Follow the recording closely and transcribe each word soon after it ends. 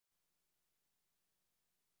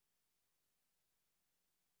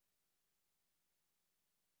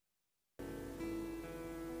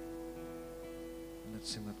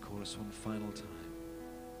Let's sing that chorus one final time.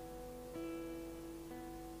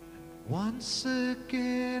 Once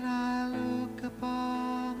again I look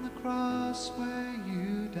upon the cross where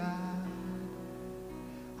you died.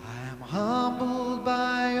 I am humbled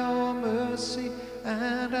by your mercy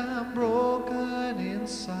and I'm broken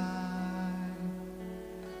inside.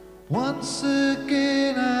 Once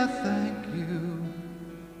again I thank you.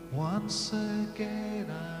 Once again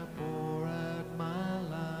I pour out my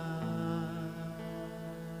life.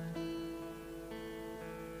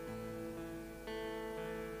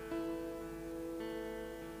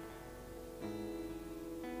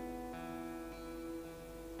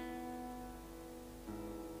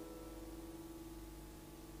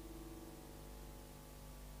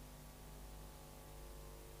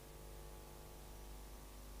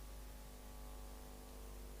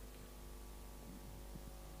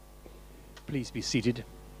 Please be seated.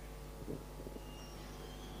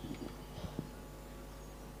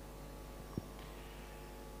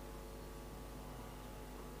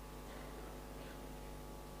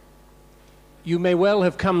 You may well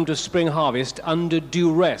have come to Spring Harvest under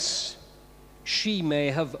duress. She may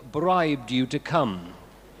have bribed you to come.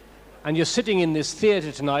 And you're sitting in this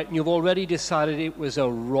theatre tonight and you've already decided it was a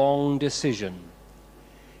wrong decision.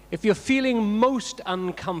 If you're feeling most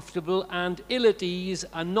uncomfortable and ill at ease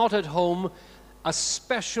and not at home, a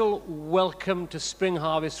special welcome to Spring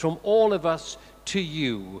Harvest from all of us to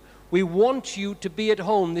you. We want you to be at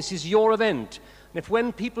home. This is your event. And if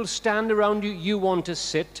when people stand around you, you want to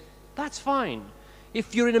sit, that's fine.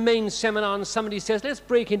 If you're in a main seminar and somebody says, let's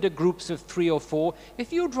break into groups of 3 or 4,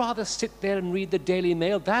 if you'd rather sit there and read the Daily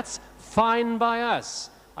Mail, that's fine by us.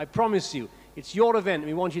 I promise you, it's your event.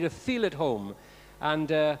 We want you to feel at home.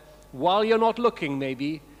 And while you're not looking,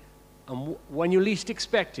 maybe, and when you least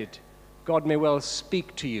expect it, God may well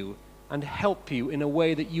speak to you and help you in a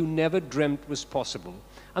way that you never dreamt was possible.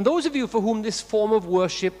 And those of you for whom this form of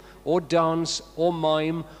worship or dance or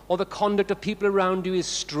mime or the conduct of people around you is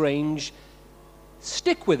strange,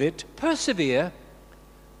 stick with it, persevere.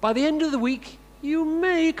 By the end of the week, you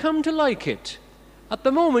may come to like it. At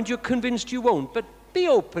the moment, you're convinced you won't, but be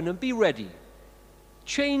open and be ready.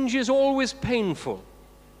 Change is always painful.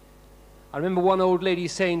 I remember one old lady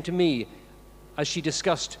saying to me, as she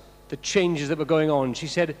discussed the changes that were going on, she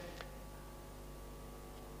said,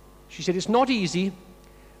 it's not easy,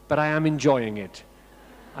 but I am enjoying it.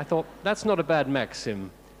 I thought, that's not a bad maxim.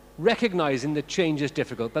 Recognizing that change is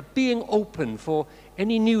difficult, but being open for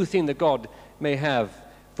any new thing that God may have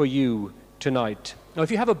for you tonight. Now, if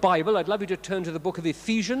you have a Bible, I'd love you to turn to the book of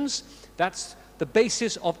Ephesians. That's the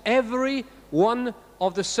basis of every one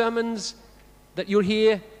of the sermons that you'll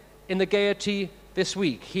hear in the Gaiety this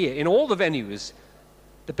week, here, in all the venues.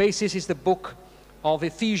 The basis is the book of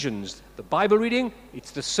Ephesians. The Bible reading, it's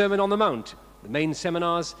the Sermon on the Mount. The main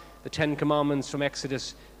seminars, the 10 Commandments from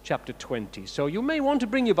Exodus chapter 20. So you may want to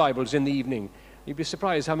bring your Bibles in the evening. You'd be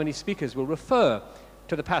surprised how many speakers will refer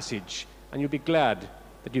to the passage, and you'll be glad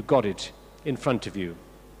that you've got it in front of you.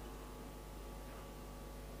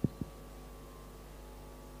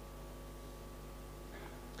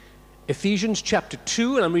 Ephesians chapter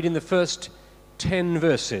 2, and I'm reading the first 10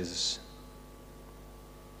 verses.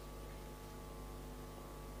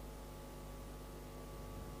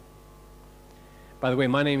 By the way,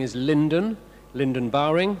 my name is Lyndon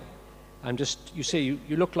Bowring. You say you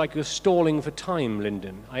look like you're stalling for time,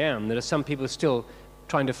 Lyndon. I am. There are some people still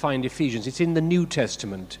trying to find Ephesians. It's in the New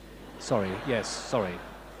Testament. Sorry.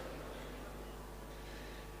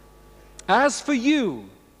 As for you,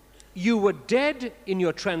 you were dead in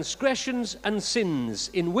your transgressions and sins,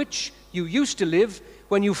 in which you used to live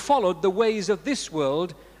when you followed the ways of this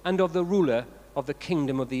world and of the ruler of the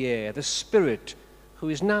kingdom of the air, the Spirit, who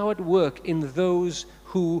is now at work in those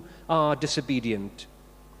who are disobedient.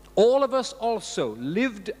 All of us also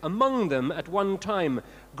lived among them at one time,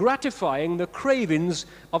 gratifying the cravings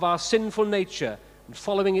of our sinful nature and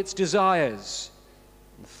following its desires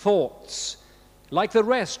and thoughts. Like the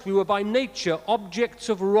rest, we were by nature objects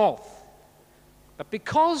of wrath. But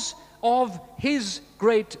because of his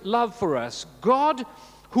great love for us, God,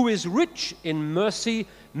 who is rich in mercy,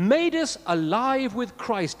 made us alive with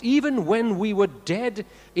Christ, even when we were dead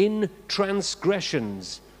in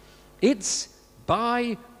transgressions. It's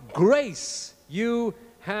by grace you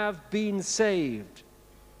have been saved.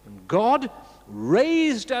 And God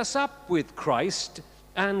raised us up with Christ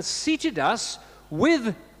and seated us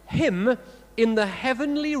with him in the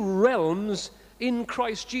heavenly realms in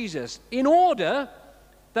Christ Jesus, in order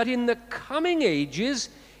that in the coming ages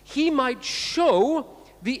he might show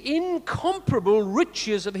the incomparable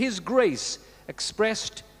riches of his grace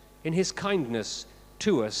expressed in his kindness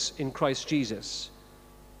to us in Christ Jesus.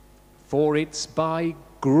 For it's by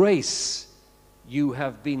grace you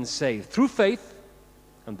have been saved, through faith,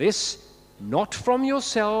 and this not from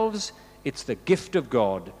yourselves, it's the gift of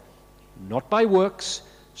God, not by works,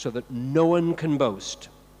 so that no one can boast.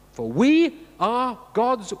 For we are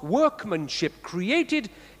God's workmanship, created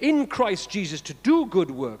in Christ Jesus to do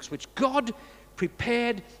good works, which God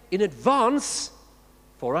prepared in advance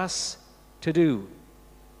for us to do.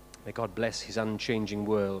 May God bless his unchanging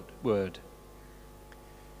word.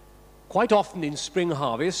 Quite often in Spring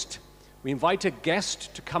Harvest, we invite a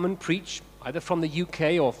guest to come and preach, either from the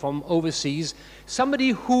UK or from overseas, somebody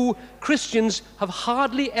who Christians have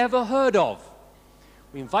hardly ever heard of.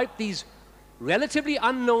 We invite these relatively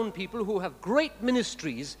unknown people who have great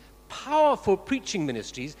ministries, powerful preaching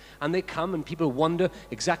ministries, and they come and people wonder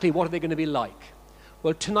exactly what are they going to be like.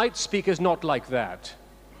 Well, tonight's speaker's not like that.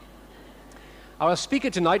 Our speaker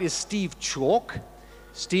tonight is Steve Chalke.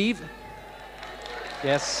 Steve,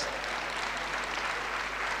 yes.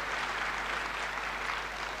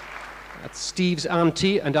 That's Steve's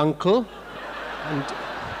auntie and uncle. And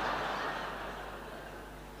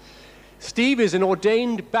Steve is an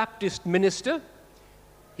ordained Baptist minister.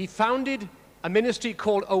 He founded a ministry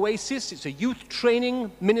called Oasis. It's a youth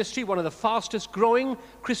training ministry, one of the fastest growing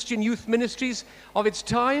Christian youth ministries of its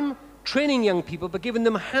time, training young people, but giving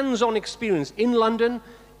them hands-on experience in London,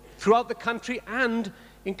 throughout the country, and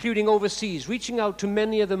including overseas, reaching out to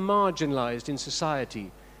many of the marginalized in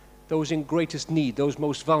society, those in greatest need, those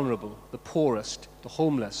most vulnerable, the poorest, the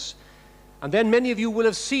homeless. And then many of you will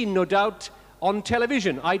have seen, no doubt, on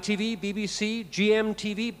television, ITV, BBC,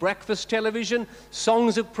 GMTV, breakfast television,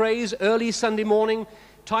 songs of praise, early Sunday morning.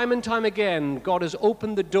 Time and time again, God has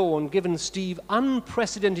opened the door and given Steve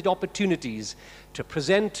unprecedented opportunities to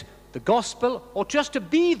present the gospel or just to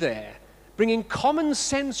be there, bringing common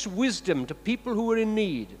sense wisdom to people who are in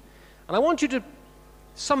need. And I want you to,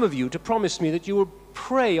 some of you, to promise me that you will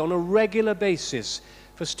pray on a regular basis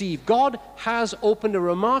for Steve. God has opened a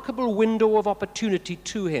remarkable window of opportunity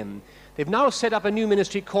to him. They've now set up a new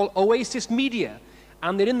ministry called Oasis Media,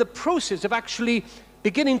 and they're in the process of actually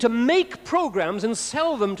beginning to make programs and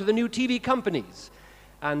sell them to the new TV companies.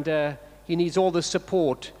 And he needs all the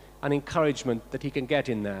support and encouragement that he can get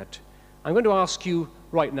in that. I'm going to ask you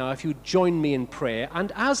right now if you join me in prayer,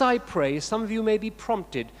 and as I pray, some of you may be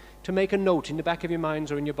prompted to make a note in the back of your minds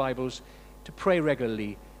or in your Bibles to pray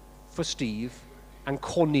regularly for Steve and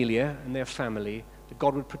Cornelia and their family, that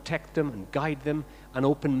God would protect them and guide them and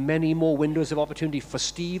open many more windows of opportunity for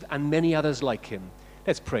Steve and many others like him.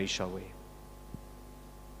 Let's pray, shall we?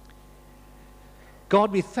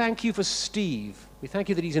 God, we thank you for Steve. We thank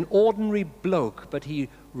you that he's an ordinary bloke, but he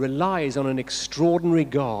relies on an extraordinary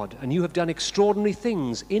God, and you have done extraordinary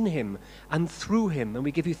things in him and through him, and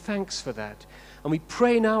we give you thanks for that. And we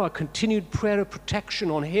pray now a continued prayer of protection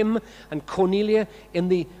on him and Cornelia in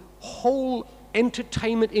the whole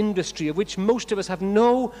entertainment industry, of which most of us have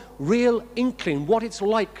no real inkling what it's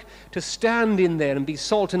like to stand in there and be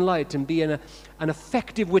salt and light and be an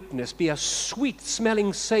effective witness, be a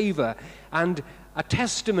sweet-smelling savor and a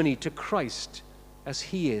testimony to Christ as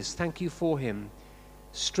he is. Thank you for him.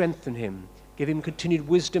 Strengthen him. Give him continued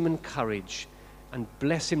wisdom and courage, and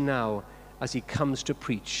bless him now as he comes to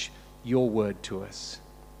preach your word to us.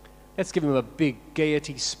 Let's give him a big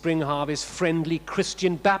Gaiety Spring Harvest friendly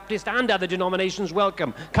Christian Baptist and other denominations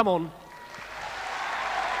welcome. Come on.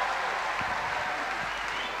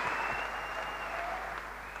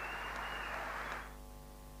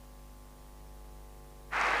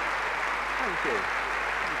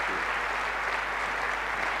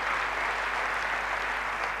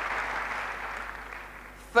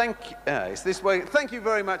 Thank you. It's this way. Thank you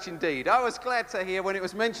very much indeed. I was glad to hear when it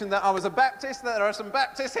was mentioned that I was a Baptist, that there are some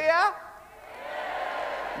Baptists here.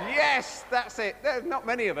 Yes, that's it. There's not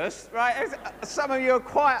many of us, right? Some of you are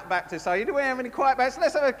quiet Baptists, are you? Do we have any quiet Baptists?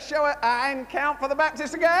 Let's have a show a hand count for the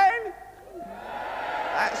Baptists again.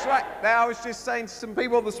 That's right. Now, I was just saying to some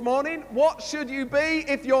people this morning, what should you be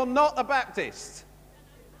if you're not a Baptist?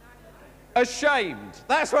 Ashamed.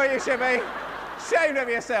 That's what you should be. Ashamed of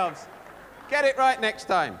yourselves. Get it right next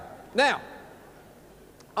time. Now,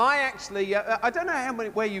 I actually, I don't know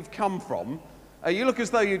where you've come from. You look as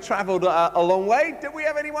though you travelled a long way. Did we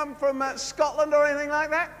have anyone from Scotland or anything like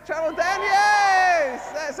that? Travelled down?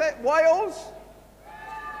 Yes! That's it. Wales?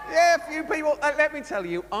 Yeah, a few people. Let me tell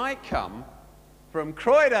you, I come from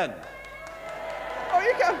Croydon. Oh,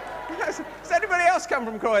 you come? Does anybody else come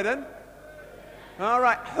from Croydon? All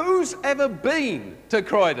right. Who's ever been to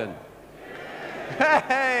Croydon?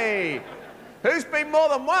 Hey! Who's been more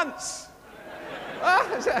than once?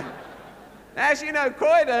 As you know,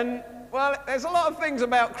 Croydon Well, there's a lot of things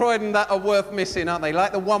about Croydon that are worth missing, aren't they?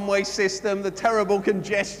 Like the one-way system, the terrible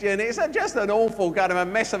congestion. It's just an awful kind of a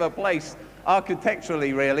mess of a place,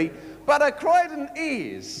 architecturally, really. But Croydon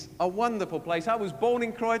is a wonderful place. I was born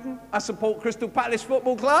in Croydon. I support Crystal Palace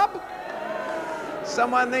Football Club.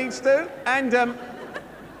 Someone needs to. And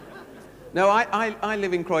no, I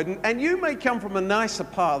live in Croydon. And you may come from a nicer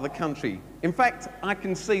part of the country. In fact, I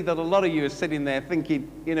can see that a lot of you are sitting there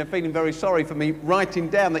thinking, you know, feeling very sorry for me, writing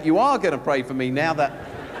down that you are going to pray for me now that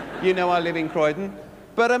you know I live in Croydon.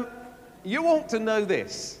 But you ought to know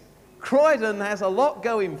this. Croydon has a lot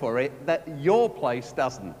going for it that your place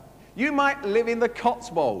doesn't. You might live in the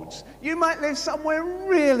Cotswolds. You might live somewhere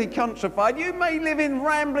really countrified. You may live in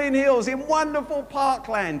rambling hills, in wonderful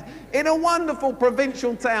parkland, in a wonderful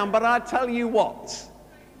provincial town. But I tell you what,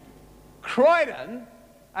 Croydon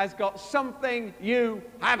has got something you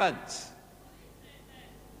haven't.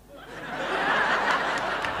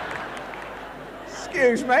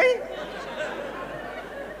 Excuse me?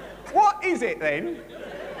 What is it then?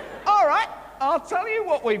 All right, I'll tell you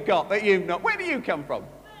what we've got that you've not. Where do you come from?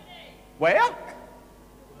 Where?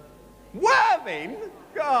 Worthing?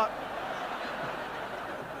 God.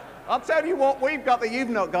 I'll tell you what we've got that you've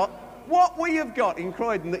not got. What we have got in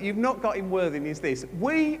Croydon that you've not got in Worthing is this.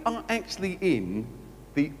 We are actually in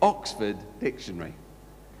the Oxford Dictionary.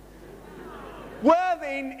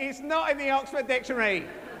 Worthing is not in the Oxford Dictionary.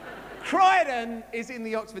 Croydon is in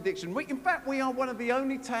the Oxford Dictionary. In fact, we are one of the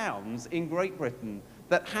only towns in Great Britain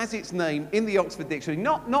that has its name in the Oxford Dictionary.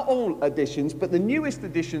 Not all editions, but the newest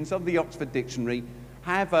editions of the Oxford Dictionary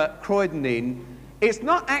have Croydon in. It's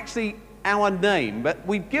not actually our name, but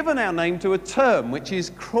we've given our name to a term, which is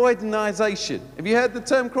Croydonisation. Have you heard the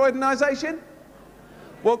term Croydonisation?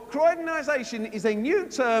 Well, Croydonisation is a new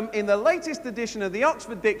term in the latest edition of the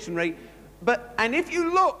Oxford Dictionary, and if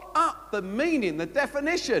you look up the meaning, the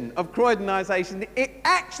definition of Croydonisation, it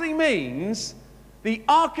actually means the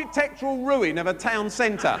architectural ruin of a town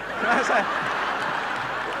centre.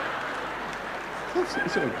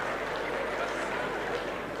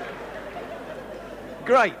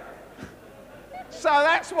 Great. So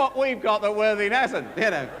that's what we've got that Worthing hasn't,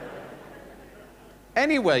 you know.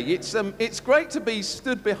 Anyway, it's great to be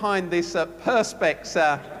stood behind this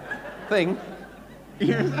Perspex thing.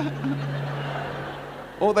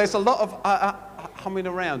 Oh, there's a lot of humming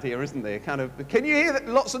around here, isn't there? Kind of. Can you hear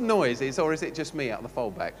lots of noises, or is it just me out the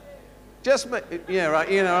foldback? Just me. Yeah, right.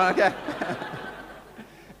 You know. Okay.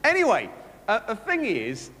 Anyway, the thing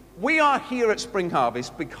is, we are here at Spring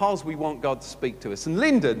Harvest because we want God to speak to us. And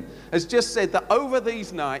Lyndon has just said that over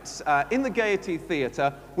these nights in the Gaiety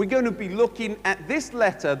Theatre, we're going to be looking at this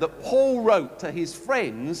letter that Paul wrote to his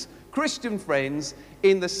friends, Christian friends,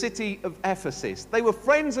 in the city of Ephesus. They were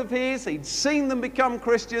friends of his, he'd seen them become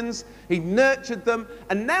Christians, he'd nurtured them,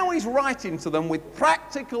 and now he's writing to them with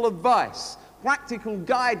practical advice, practical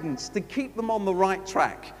guidance to keep them on the right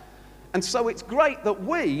track. And so it's great that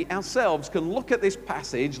we ourselves can look at this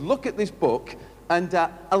passage, look at this book, and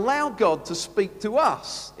allow God to speak to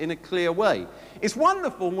us in a clear way. It's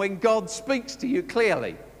wonderful when God speaks to you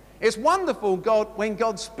clearly. It's wonderful when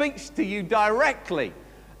God speaks to you directly.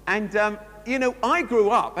 And you know, I grew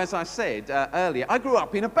up, as I said earlier, I grew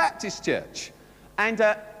up in a Baptist church. And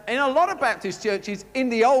in a lot of Baptist churches in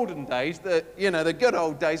the olden days, the good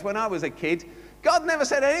old days when I was a kid, God never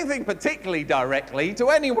said anything particularly directly to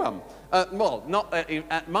anyone. Well, not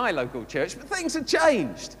at my local church, but things have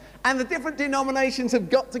changed. And the different denominations have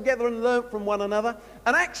got together and learnt from one another.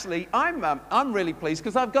 And actually, I'm really pleased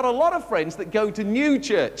because I've got a lot of friends that go to new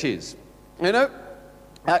churches, you know,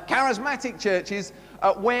 charismatic churches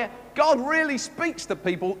where God really speaks to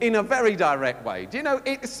people in a very direct way. Do you know,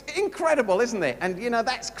 it's incredible, isn't it? And, you know,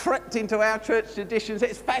 that's crept into our church traditions.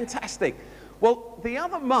 It's fantastic. Well, the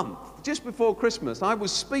other month, just before Christmas, I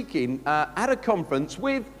was speaking at a conference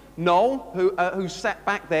with Noel, who sat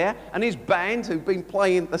back there, and his band, who've been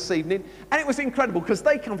playing this evening. And it was incredible, because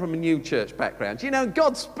they come from a new church background. You know,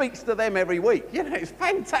 God speaks to them every week. You know, it's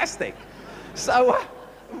fantastic. So,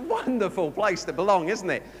 wonderful place to belong, isn't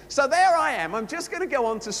it? So there I am. I'm just going to go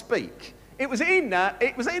on to speak. It was in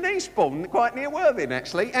Eastbourne, quite near Worthing,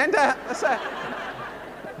 actually. And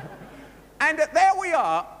and there we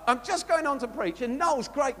are. I'm just going on to preach, and Noel's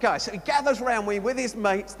a great guy. So he gathers around me with his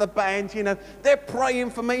mates, the band, you know. They're praying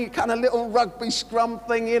for me, kind of little rugby scrum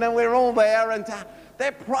thing, you know. We're all there, and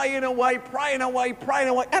they're praying away, praying away, praying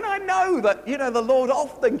away. And I know that, you know, the Lord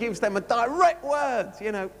often gives them a direct word,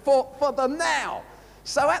 you know, for them now.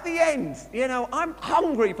 So at the end, you know, I'm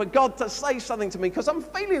hungry for God to say something to me because I'm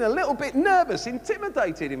feeling a little bit nervous,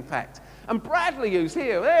 intimidated, in fact. And Bradley, who's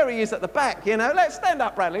here, there he is at the back, you know. Let's stand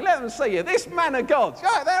up, Bradley. Let them see you. This man of God.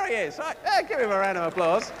 Right, there he is. Right, yeah, give him a round of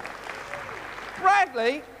applause.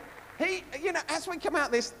 Bradley, he, you know, as we come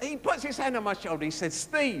out this, he puts his hand on my shoulder. He said,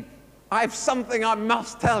 Steve, I have something I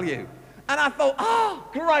must tell you. And I thought, oh,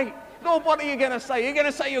 great. Lord, what are you going to say? You're going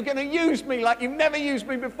to say you're going to use me like you've never used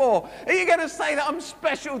me before. Are you going to say that I'm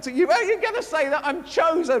special to you? Are you going to say that I'm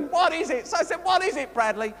chosen? What is it? So I said, what is it,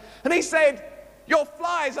 Bradley? And he said, your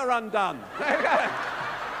flies are undone. There you go.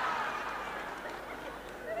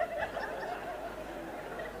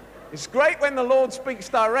 It's great when the Lord speaks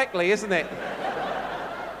directly, isn't it?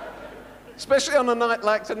 Especially on a night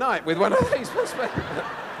like tonight with one of these.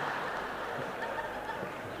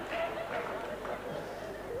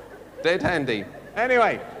 Dead handy.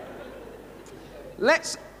 Anyway,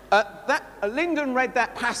 let's, Lyndon read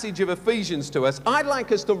that passage of Ephesians to us. I'd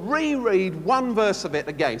like us to reread one verse of it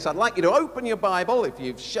again. So I'd like you to open your Bible, if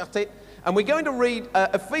you've shut it, and we're going to read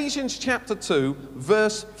Ephesians chapter 2,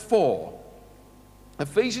 verse 4.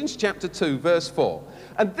 Ephesians chapter 2, verse 4.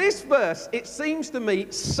 And this verse, it seems to me,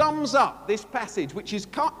 sums up this passage, which is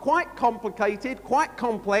quite complicated, quite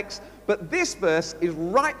complex, but this verse is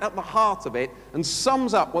right at the heart of it and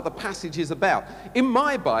sums up what the passage is about. In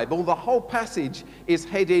my Bible, the whole passage is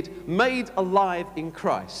headed, Made Alive in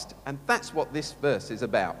Christ. And that's what this verse is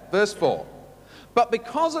about. Verse 4. But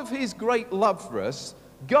because of his great love for us,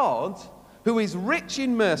 God, who is rich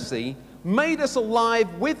in mercy, made us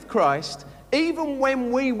alive with Christ, even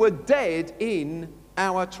when we were dead in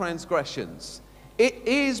our transgressions. It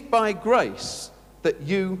is by grace that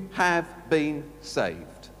you have been saved.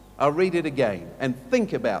 I'll read it again and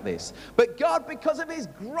think about this. But God, because of his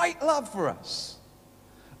great love for us,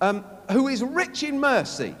 who is rich in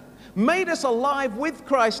mercy, made us alive with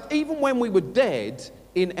Christ even when we were dead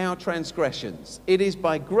in our transgressions. It is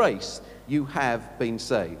by grace you have been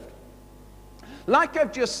saved. Like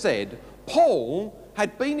I've just said, Paul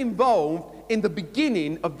had been involved in the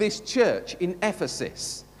beginning of this church in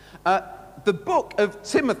Ephesus. The book of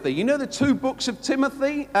Timothy, you know the two books of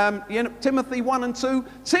Timothy, Timothy 1 and 2?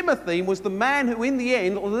 Timothy was the man who in the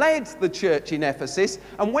end led the church in Ephesus,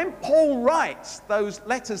 and when Paul writes those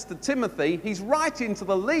letters to Timothy, he's writing to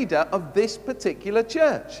the leader of this particular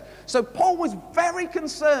church. So Paul was very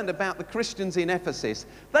concerned about the Christians in Ephesus.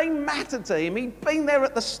 They mattered to him. He'd been there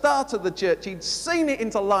at the start of the church. He'd seen it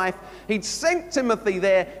into life. He'd sent Timothy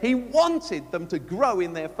there. He wanted them to grow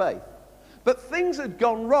in their faith. But things had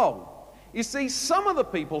gone wrong. You see, some of the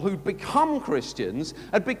people who'd become Christians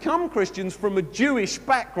had become Christians from a Jewish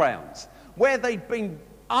background, where they'd been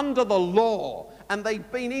under the law, and they'd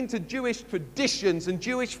been into Jewish traditions and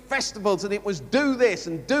Jewish festivals, and it was do this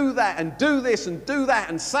and do that and do this and do that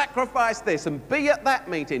and sacrifice this and be at that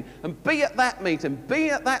meeting and be at that meeting,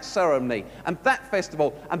 be at that ceremony and that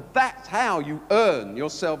festival, and that's how you earn your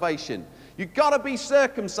salvation. You've got to be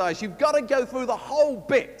circumcised. You've got to go through the whole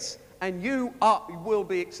bit, and you will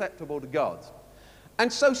be acceptable to God.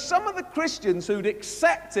 And so some of the Christians who'd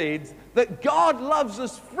accepted that God loves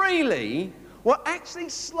us freely were actually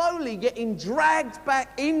slowly getting dragged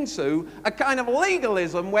back into a kind of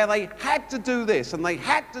legalism where they had to do this and they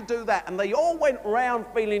had to do that, and they all went around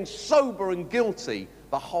feeling sober and guilty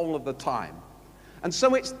the whole of the time. And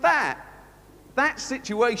so it's that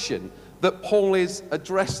situation that Paul is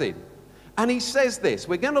addressing. And he says this,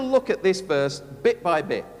 we're going to look at this verse bit by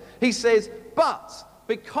bit. He says, but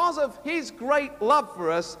because of his great love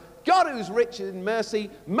for us, God, who's rich in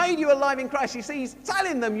mercy, made you alive in Christ. You see, he's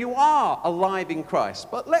telling them you are alive in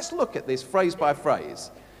Christ. But let's look at this phrase by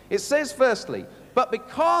phrase. It says, firstly, but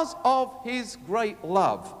because of his great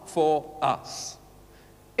love for us.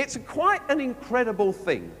 It's quite an incredible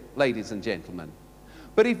thing, ladies and gentlemen.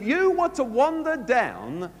 But if you were to wander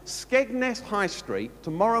down Skegness High Street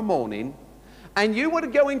tomorrow morning, and you were to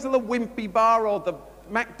go into the Wimpy Bar or the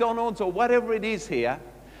McDonald's or whatever it is here,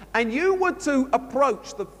 and you were to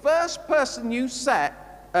approach the first person you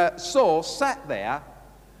saw sat there,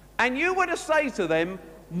 and you were to say to them,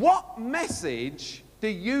 what message do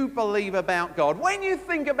you believe about God? When you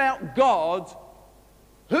think about God,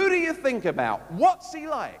 who do you think about? What's he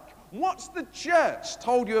like? What's the church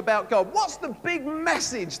told you about God? What's the big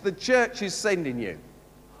message the church is sending you?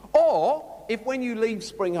 Or if when you leave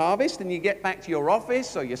Spring Harvest and you get back to your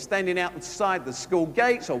office, or you're standing outside the school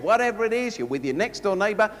gates or whatever it is, you're with your next door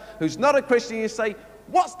neighbor who's not a Christian, you say,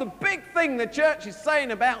 what's the big thing the church is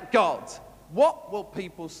saying about God? What will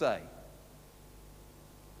people say?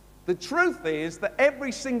 The truth is that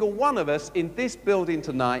every single one of us in this building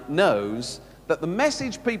tonight knows that the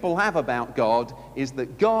message people have about God is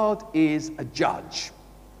that God is a judge.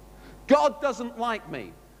 God doesn't like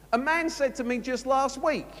me. A man said to me just last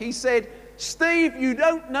week, he said, Steve, you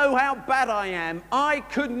don't know how bad I am. I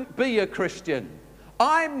couldn't be a Christian.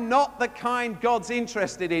 I'm not the kind God's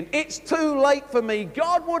interested in. It's too late for me.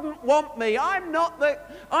 God wouldn't want me. I'm not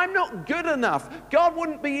good enough. God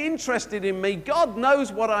wouldn't be interested in me. God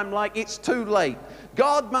knows what I'm like. It's too late.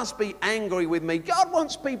 God must be angry with me. God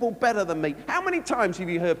wants people better than me. How many times have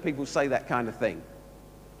you heard people say that kind of thing?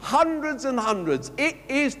 Hundreds and hundreds. It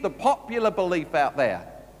is the popular belief out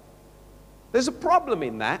there. There's a problem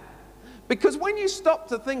in that. Because when you stop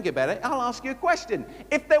to think about it, I'll ask you a question.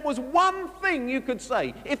 If there was one thing you could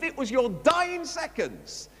say, if it was your dying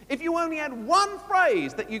seconds, if you only had one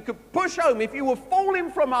phrase that you could push home, if you were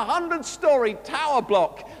falling from a 100-story tower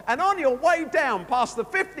block and on your way down past the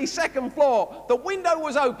 52nd floor, the window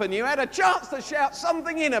was open, you had a chance to shout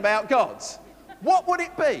something in about God, what would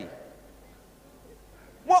it be?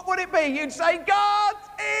 What would it be? You'd say, God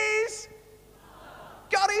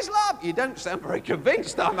is love. You don't sound very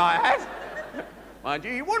convinced, I might add. Mind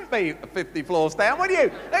you, you wouldn't be 50 floors down, would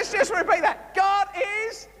you? Let's just repeat that. God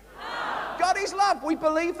is love. God is love. We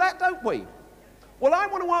believe that, don't we? Well, I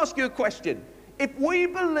want to ask you a question. If we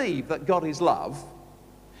believe that God is love,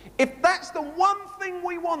 if that's the one thing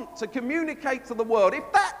we want to communicate to the world, if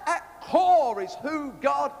that at core is who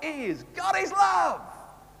God is love,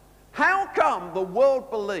 how come the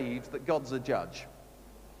world believes that God's a judge?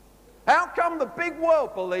 How come the big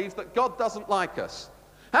world believes that God doesn't like us?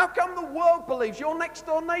 How come the world believes, your next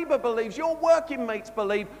door neighbor believes, your working mates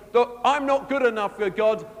believe that I'm not good enough for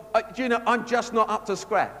God, I'm just not up to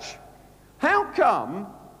scratch? How come,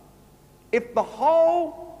 if the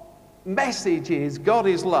whole message is God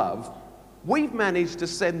is love, we've managed to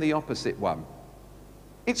send the opposite one?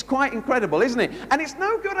 It's quite incredible, isn't it? And it's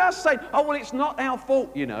no good us saying, oh, well, it's not our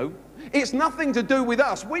fault, you know. It's nothing to do with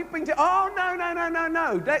us. We've been oh,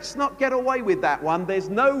 no. Let's not get away with that one. There's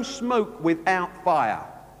no smoke without fire.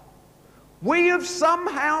 We have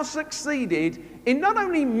somehow succeeded in not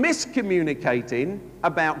only miscommunicating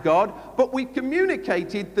about God, but we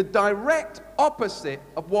communicated the direct opposite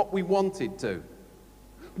of what we wanted to.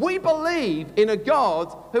 We believe in a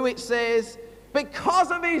God who, it says,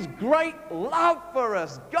 because of his great love for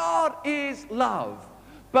us, God is love.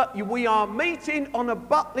 But we are meeting on a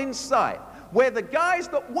Butlins site where the guys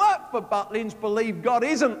that work for Butlins believe God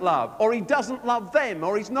isn't love, or he doesn't love them,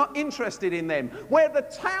 or he's not interested in them. Where the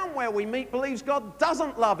town where we meet believes God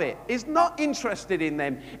doesn't love it, is not interested in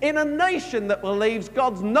them. In a nation that believes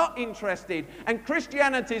God's not interested, and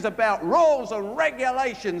Christianity is about rules and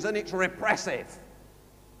regulations and it's repressive.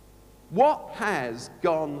 What has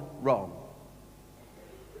gone wrong?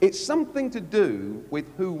 It's something to do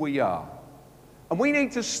with who we are. And we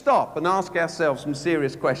need to stop and ask ourselves some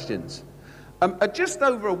serious questions. Just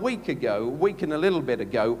over a week and a little bit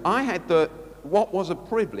ago, I had what was a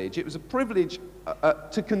privilege. It was a privilege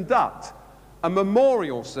to conduct a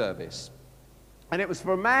memorial service. And it was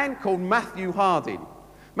for a man called Matthew Harding.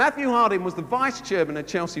 Matthew Harding was the vice chairman of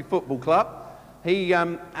Chelsea Football Club.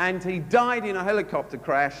 And he died in a helicopter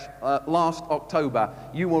crash last October.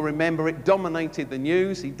 You will remember it dominated the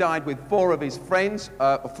news. He died with three of his friends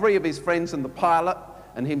and the pilot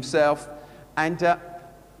and himself. And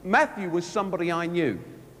Matthew was somebody I knew.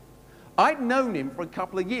 I'd known him for a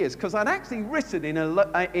couple of years because I'd actually written in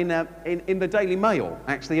the Daily Mail,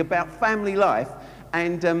 actually, about family life.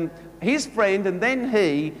 And his friend and then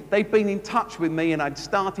they'd been in touch with me, and I'd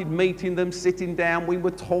started meeting them, sitting down. We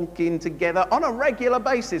were talking together on a regular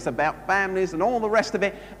basis about families and all the rest of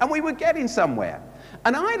it, and we were getting somewhere.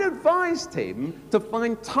 And I'd advised him to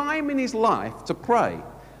find time in his life to pray,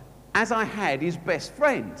 as I had his best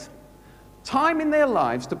friend. Time in their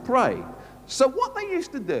lives to pray. So what they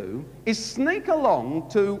used to do is sneak along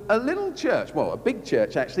to a little church, well, a big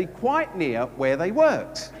church actually, quite near where they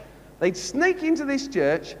worked. They'd sneak into this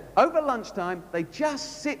church over lunchtime. They'd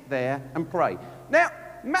just sit there and pray. Now,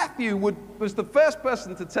 Matthew was the first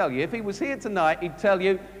person to tell you, if he was here tonight, he'd tell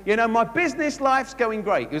you, my business life's going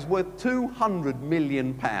great. It was worth £200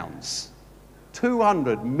 million.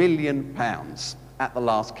 £200 million at the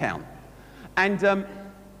last count. And,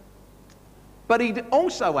 but he'd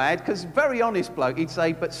also add, because very honest bloke, he'd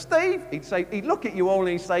say, but Steve, he'd look at you all and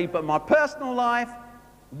he'd say, but my personal life,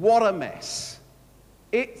 what a mess.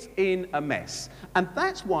 It's in a mess. And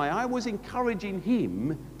that's why I was encouraging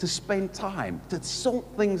him to spend time, to sort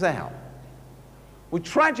things out. Well,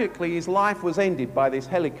 tragically, his life was ended by this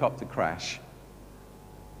helicopter crash.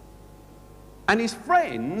 And his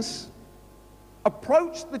friends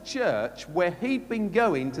approached the church where he'd been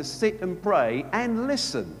going to sit and pray and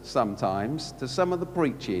listen sometimes to some of the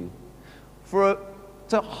preaching to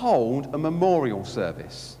hold a memorial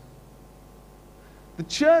service. The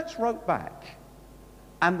church wrote back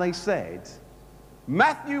and they said,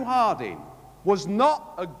 Matthew Harding was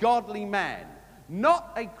not a godly man,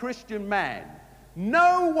 not a Christian man.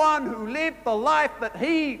 No one who lived the life that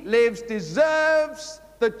he lives deserves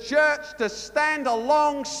the church to stand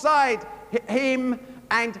alongside him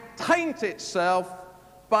and taint itself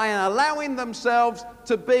by allowing themselves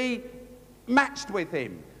to be matched with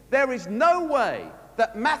him. There is no way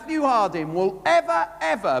that Matthew Harding will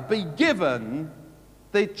ever be given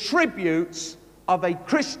the tributes of a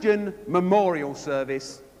Christian memorial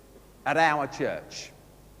service at our church.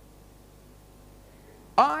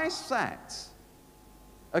 I sat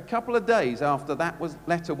a couple of days after that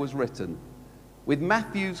letter was written with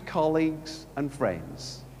Matthew's colleagues and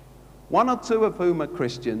friends, one or two of whom are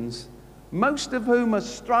Christians, most of whom are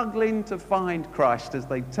struggling to find Christ, as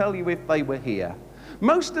they tell you if they were here.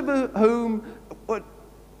 Most of whom,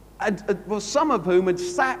 some of whom had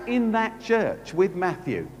sat in that church with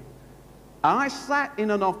Matthew. I sat in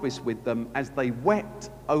an office with them as they wept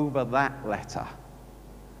over that letter.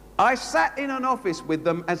 I sat in an office with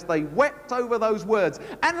them as they wept over those words.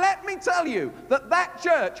 And let me tell you that that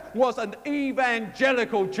church was an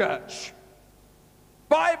evangelical church.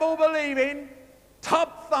 Bible-believing,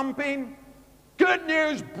 tub-thumping, good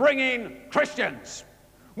news bringing Christians.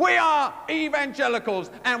 We are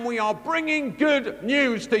evangelicals and we are bringing good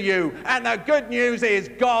news to you. And the good news is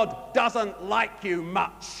God doesn't like you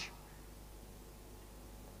much.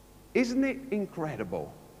 Isn't it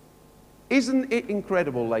incredible? Isn't it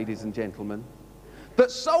incredible, ladies and gentlemen,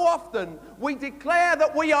 that so often we declare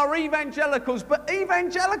that we are evangelicals, but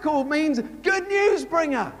evangelical means good news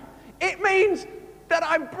bringer. It means that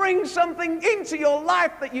I bring something into your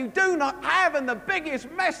life that you do not have, and the biggest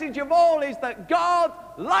message of all is that God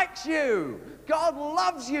likes you. God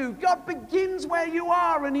loves you. God begins where you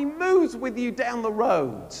are and he moves with you down the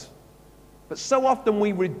road. But so often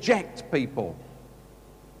we reject people.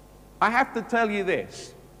 I have to tell you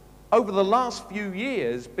this. Over the last few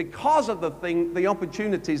years, because of the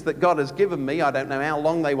opportunities that God has given me, I don't know how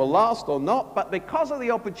long they will last or not, but because of the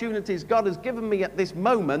opportunities God has given me at this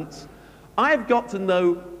moment, I've got to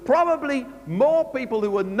know probably more people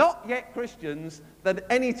who are not yet Christians than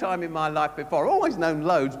any time in my life before. I've always known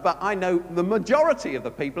loads, but I know the majority of the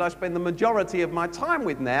people I spend the majority of my time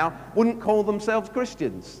with now wouldn't call themselves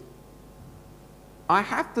Christians. I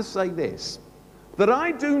have to say this, that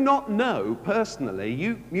I do not know personally,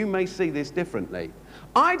 you may see this differently,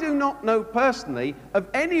 I do not know personally of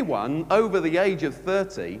anyone over the age of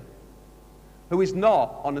 30 who is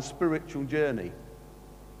not on a spiritual journey.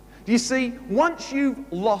 Do you see, once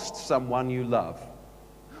you've lost someone you love,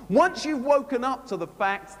 once you've woken up to the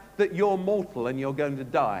fact that you're mortal and you're going to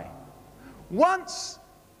die, once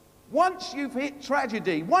you've hit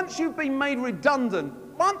tragedy, once you've been made redundant,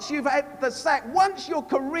 once you've had the sack, once your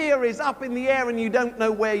career is up in the air and you don't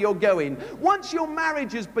know where you're going, once your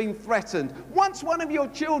marriage has been threatened, once one of your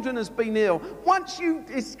children has been ill, once you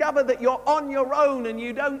discover that you're on your own and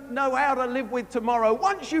you don't know how to live with tomorrow,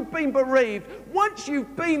 once you've been bereaved, once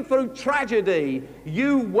you've been through tragedy,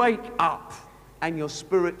 you wake up and you're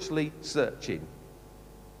spiritually searching.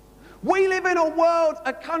 We live in a world,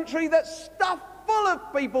 a country that's stuffed full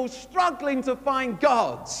of people struggling to find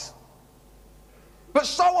gods. But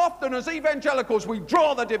so often as evangelicals we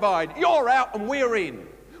draw the divide. You're out and we're in.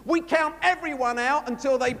 We count everyone out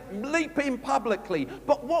until they leap in publicly.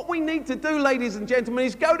 But what we need to do, ladies and gentlemen,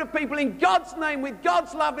 is go to people in God's name with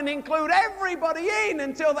God's love and include everybody in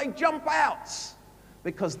until they jump out.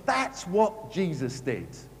 Because that's what Jesus did.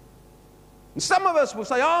 And some of us will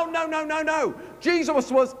say, oh, no. Jesus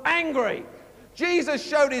was angry. Jesus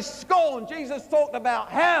showed his scorn. Jesus talked about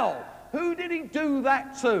hell. Who did he do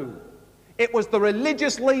that to? It was the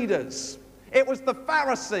religious leaders. It was the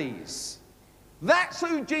Pharisees. That's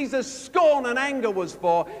who Jesus' scorn and anger was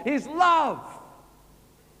for. His love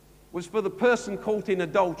was for the person caught in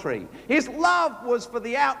adultery. His love was for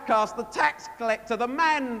the outcast, the tax collector, the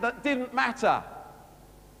man that didn't matter.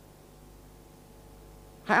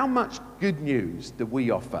 How much good news do we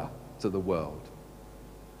offer to the world?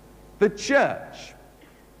 The church,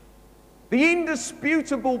 the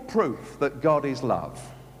indisputable proof that God is love.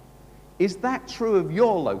 Is that true of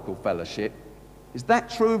your local fellowship? Is that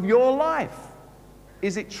true of your life?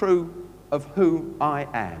 Is it true of who I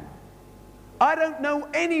am? I don't know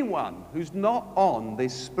anyone who's not on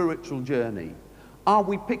this spiritual journey. Are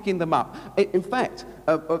we picking them up? In fact,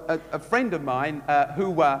 a friend of mine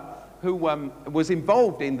who was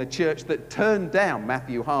involved in the church that turned down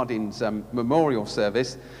Matthew Harding's memorial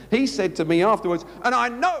service, he said to me afterwards, and I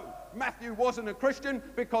know Matthew wasn't a Christian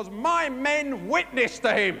because my men witnessed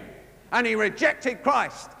to him. And he rejected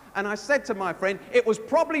Christ. And I said to my friend, it was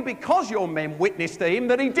probably because your men witnessed to him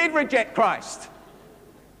that he did reject Christ.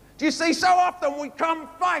 Do you see, so often we come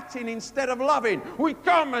fighting instead of loving. We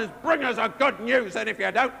come as bringers of good news, and if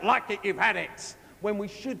you don't like it, you've had it. When we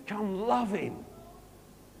should come loving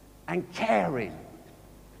and caring.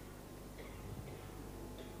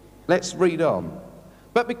 Let's read on.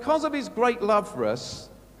 But because of his great love for us,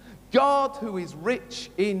 God, who is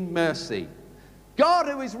rich in mercy. God,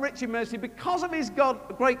 who is rich in mercy, because of his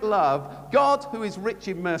great love, God, who is rich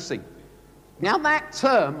in mercy. Now that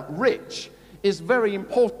term, rich, is a very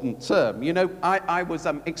important term. You know, I was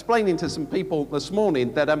explaining to some people this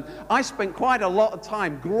morning that I spent quite a lot of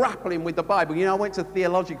time grappling with the Bible. You know, I went to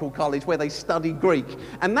theological college where they study Greek.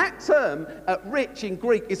 And that term, rich in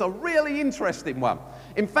Greek, is a really interesting one.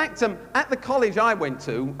 In fact, at the college I went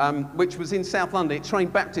to, which was in South London, it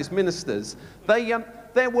trained Baptist ministers,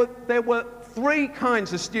 there were three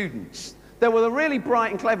kinds of students. There were the really bright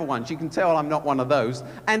and clever ones. You can tell I'm not one of those.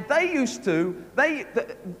 And they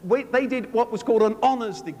did what was called an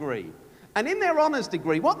honours degree. And in their honours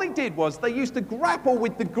degree, what they did was they used to grapple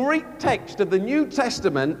with the Greek text of the New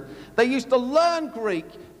Testament. They used to learn Greek,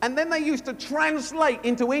 and then they used to translate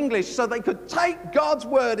into English so they could take God's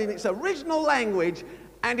word in its original language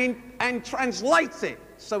and translate it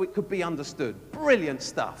so it could be understood. Brilliant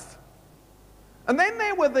stuff. And then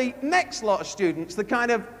there were the next lot of students, the kind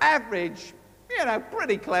of average, you know,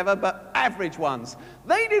 pretty clever, but average ones.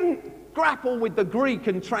 They didn't grapple with the Greek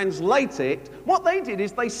and translate it. What they did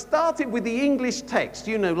is they started with the English text,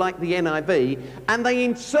 you know, like the NIV, and they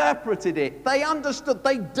interpreted it. They understood,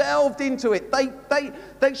 they delved into it.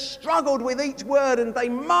 They struggled with each word, and they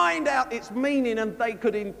mined out its meaning, and they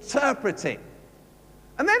could interpret it.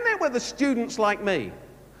 And then there were the students like me.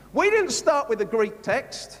 We didn't start with the Greek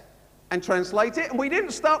text and translate it, and we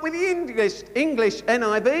didn't start with the English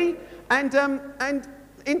NIV and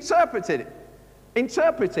interpret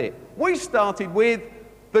it. We started with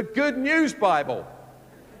the Good News Bible,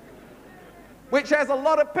 which has a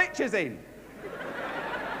lot of pictures in.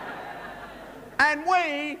 And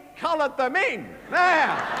we coloured them in.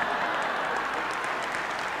 Now.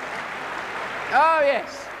 Oh,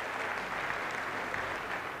 yes.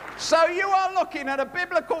 So you are looking at a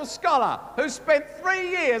biblical scholar who spent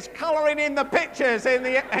 3 years colouring in the pictures in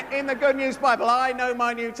the Good News Bible. I know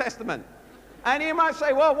my New Testament. And you might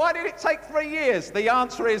say, well, why did it take 3 years? The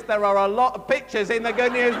answer is there are a lot of pictures in the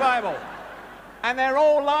Good News Bible. And they're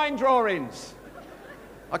all line drawings.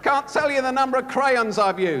 I can't tell you the number of crayons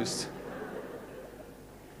I've used.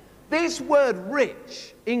 This word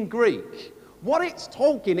rich in Greek, what it's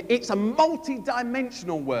talking, it's a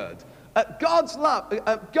multi-dimensional word. God's love,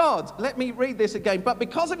 God, let me read this again. But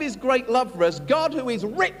because of his great love for us, God, who is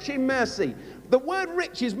rich in mercy. The word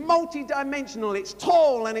rich is multi-dimensional. It's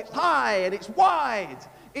tall and it's high and it's wide.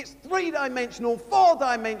 It's three-dimensional,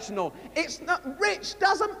 four-dimensional. It's not, rich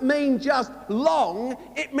doesn't mean just long.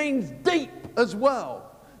 It means deep as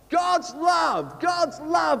well. God's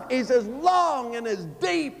love is as long and as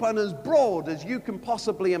deep and as broad as you can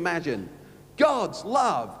possibly imagine. God's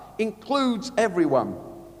love includes everyone.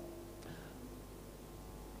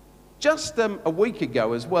 Just a week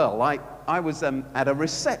ago as well, I was at a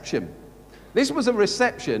reception. This was a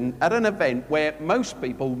reception at an event where most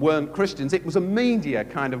people weren't Christians. It was a media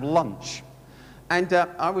kind of lunch. And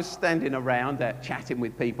I was standing around chatting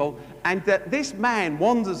with people, and this man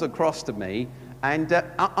wanders across to me, and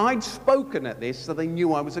I'd spoken at this, so they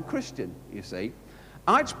knew I was a Christian, you see.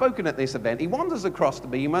 I'd spoken at this event. He wanders across to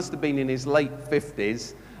me. He must have been in his late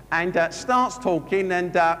 50s, and starts talking,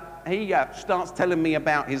 and he starts telling me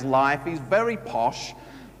about his life. He's very posh,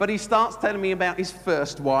 but he starts telling me about his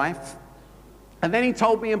first wife. And then he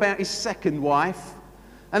told me about his second wife.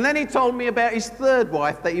 And then he told me about his third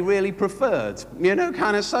wife that he really preferred. You know,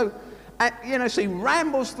 kind of so, you know, so he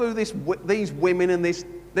rambles through these women and this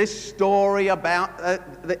story about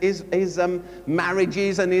his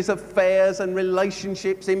marriages and his affairs and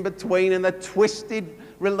relationships in between and the twisted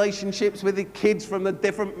relationships with the kids from the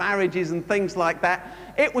different marriages and things like that.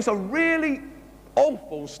 It was a really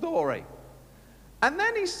awful story. And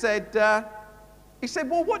then he said,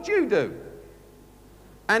 well, what do you do?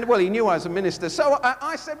 And, well, he knew I was a minister. So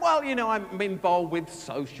I said, well, you know, I'm involved with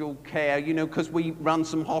social care, you know, because we run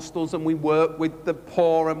some hostels and we work with the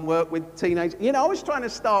poor and work with teenagers. You know, I was trying to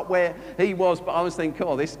start where he was, but I was thinking,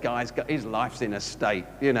 oh, this guy's got, his life's in a state,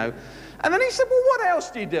 you know. And then he said, well, what else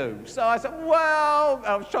do you do? So I said, well,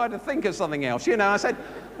 I was trying to think of something else, you know. I said,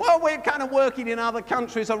 well, we're kind of working in other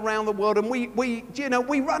countries around the world, and we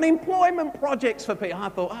run employment projects for people. I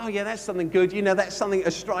thought, oh yeah, that's something good. You know, that's something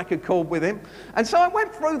a striker called with him. And so I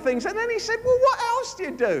went through things, and then he said, well, what else do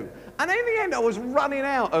you do? And in the end, I was running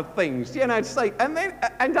out of things, you know, to say. And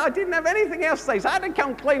I didn't have anything else to say, so I had to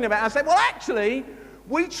come clean about it. I said, well, actually,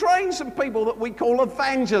 we train some people that we call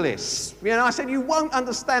evangelists. You know, I said, you won't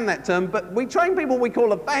understand that term, but we train people we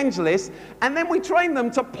call evangelists, and then we train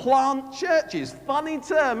them to plant churches. Funny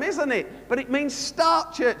term, isn't it? But it means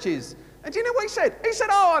start churches. And do you know what he said? He said,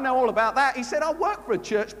 oh, I know all about that. He said, I work for a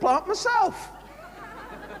church plant myself.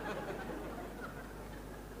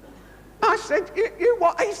 I said, you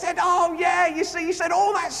what? He said, oh yeah, you see, he said,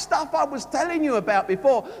 all that stuff I was telling you about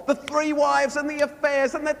before, the 3 wives and the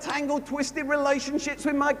affairs and the tangled, twisted relationships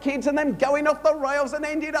with my kids and them going off the rails and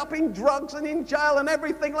ended up in drugs and in jail and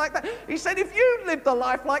everything like that. He said, if you lived a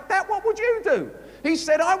life like that, what would you do? He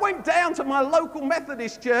said, I went down to my local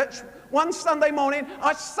Methodist church one Sunday morning,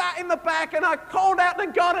 I sat in the back and I called out to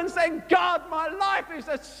God and said, God, my life is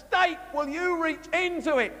a stake, will you reach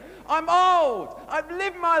into it? I'm old, I've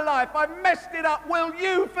lived my life, I've messed it up, will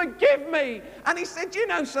you forgive me? And he said, you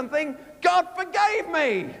know something, God forgave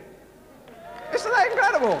me. Isn't that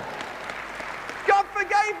incredible? God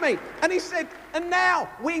forgave me. And he said, and now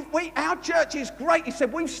our church is great. He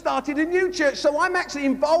said, we've started a new church, so I'm actually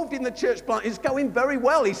involved in the church plant. It's going very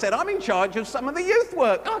well. He said, I'm in charge of some of the youth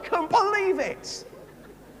work. I can't believe it.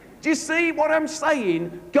 Do you see what I'm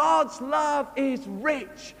saying? God's love is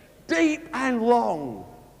rich, deep and long.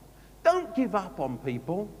 Don't give up on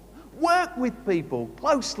people. Work with people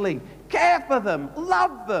closely. Care for them.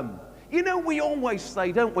 Love them. You know, we always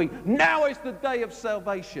say, don't we, now is the day of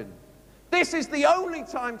salvation. This is the only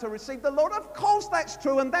time to receive the Lord. Of course that's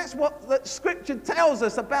true, and that's what the Scripture tells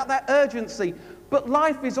us about that urgency. But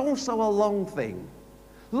life is also a long thing.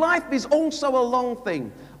 Life is also a long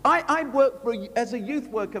thing. I worked as a youth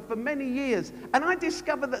worker for many years, and I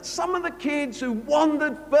discovered that some of the kids who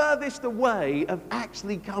wandered furthest away have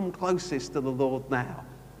actually come closest to the Lord now.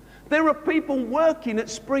 There are people working at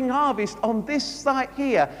Spring Harvest on this site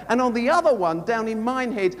here, and on the other one down in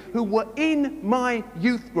Minehead, who were in my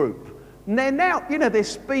youth group. And they're now, you know, they're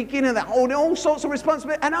speaking and they're holding all sorts of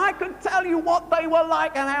responsibility. And I could tell you what they were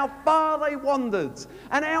like and how far they wandered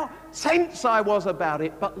and how tense I was about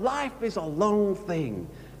it. But life is a long thing.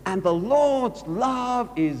 And the Lord's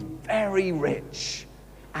love is very rich.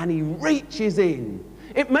 And He reaches in.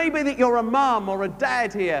 It may be that you're a mum or a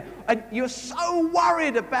dad here and you're so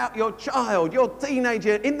worried about your child, your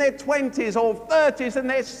teenager in their 20s or 30s, and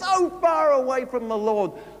they're so far away from the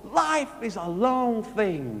Lord. Life is a long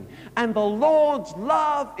thing, and the Lord's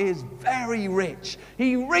love is very rich.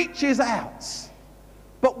 He reaches out.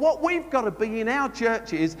 But what we've got to be in our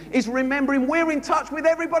churches is remembering we're in touch with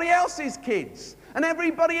everybody else's kids and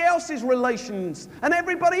everybody else's relations and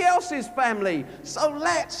everybody else's family. So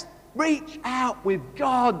let's reach out with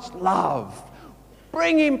God's love,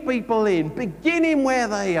 bringing people in, beginning where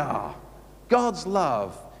they are. God's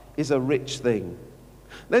love is a rich thing.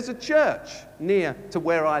 There's a church near to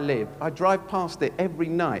where I live. I drive past it every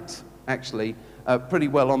night, actually, pretty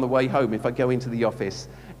well on the way home if I go into the office.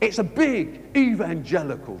 It's a big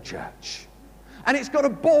evangelical church. And it's got a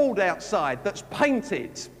board outside that's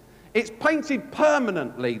painted. It's painted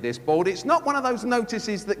permanently, this board. It's not one of those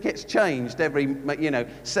notices that gets changed every,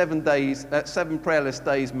 7 days, 7 prayerless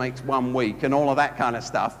days makes 1 week and all of that kind of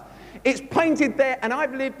stuff. It's painted there, and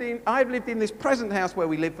I've lived in this present house where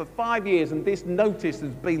we live for 5 years, and this notice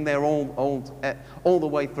has been there all the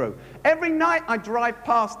way through. Every night I drive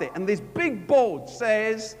past it, and this big board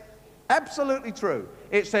says, absolutely true,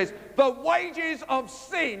 it says, the wages of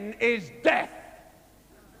sin is death.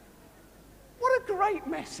 What a great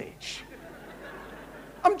message.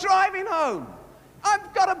 I'm driving home.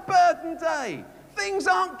 I've got a burdened day. Things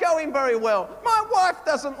aren't going very well. My wife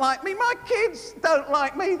doesn't like me. My kids don't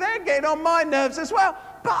like me. They're getting on my nerves as well.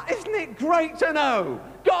 But isn't it great to know?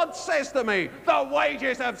 God says to me, the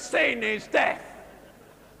wages of sin is death.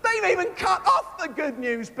 They've even cut off the good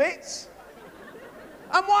news bits.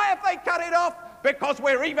 And why have they cut it off? Because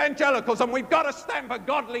we're evangelicals and we've got to stand for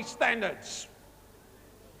godly standards.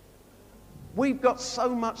 We've got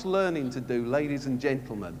so much learning to do, ladies and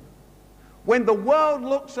gentlemen. When the world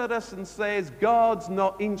looks at us and says, God's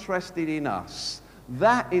not interested in us,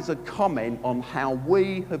 that is a comment on how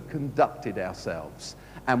we have conducted ourselves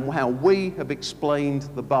and how we have explained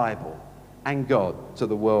the Bible and God to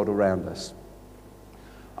the world around us.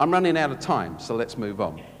 I'm running out of time, so let's move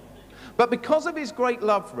on. But because of His great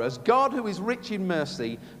love for us, God, who is rich in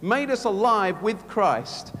mercy, made us alive with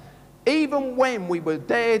Christ, even when we were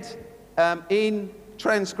dead in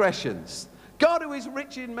transgressions. God, who is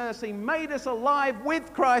rich in mercy, made us alive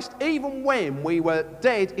with Christ even when we were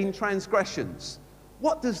dead in transgressions.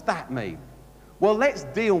 What does that mean? Well, let's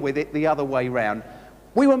deal with it the other way round.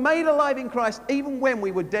 We were made alive in Christ even when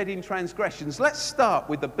we were dead in transgressions. Let's start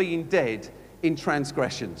with the being dead in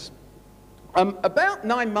transgressions. About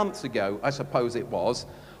 9 months ago, I suppose it was,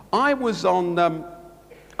 I was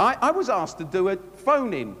asked to do a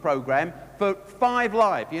phone-in program for 5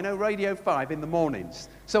 Live, you know, Radio 5 in the mornings.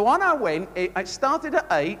 So on I went. It started at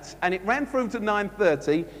 8 and it ran through to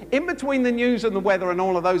 9:30. In between the news and the weather and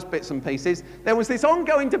all of those bits and pieces, there was this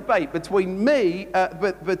ongoing debate between me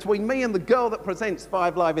and the girl that presents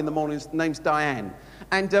 5 Live in the mornings. Name's Diane.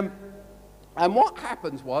 And what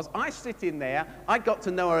happens was, I sit in there, I got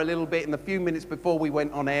to know her a little bit in the few minutes before we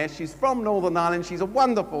went on air. She's from Northern Ireland, she's a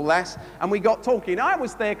wonderful lass, and we got talking. I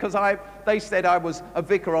was there because they said I was a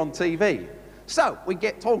vicar on TV. So we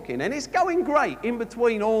get talking, and it's going great in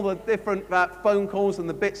between all the different phone calls and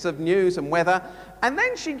the bits of news and weather. And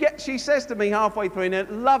then she says to me halfway through in a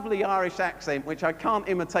lovely Irish accent, which I can't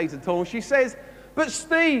imitate at all, she says, "But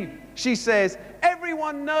Steve," she says,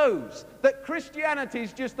 "everyone knows that Christianity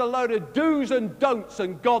is just a load of do's and don'ts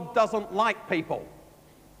and God doesn't like people."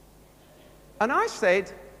 And I said,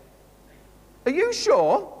 "Are you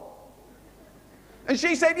sure?" And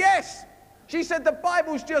she said, "Yes." She said, "The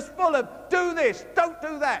Bible's just full of do this, don't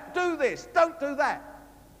do that, do this, don't do that."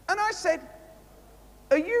 And I said,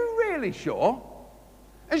 "Are you really sure?"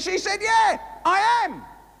 And she said, "Yeah, I am."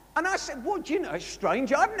 And I said, "Well, do you know, it's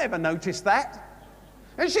strange, I've never noticed that."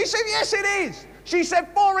 And she said, "Yes, it is." She said,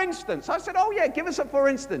 "For instance." I said, "Oh, yeah, give us a for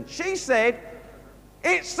instance." She said,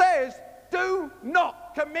 "It says, do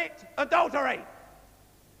not commit adultery."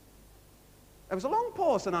 There was a long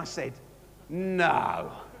pause, and I said,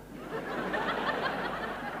 "No."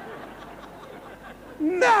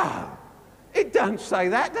 "No, it don't say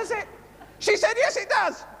that, does it?" She said, "Yes, it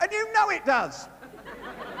does, and you know it does."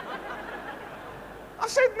 I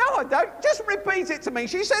said, "No, I don't. Just repeat it to me."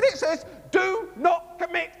 She said, "It says, do not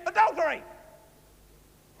commit adultery."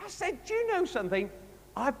 I said, "Do you know something?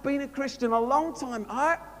 I've been a Christian a long time.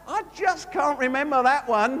 I just can't remember that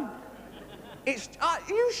one. Are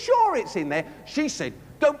you sure it's in there?" She said,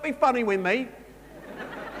 "Don't be funny with me."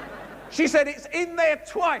 She said, "It's in there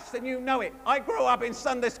twice and you know it. I grew up in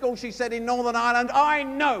Sunday school," she said, "in Northern Ireland. I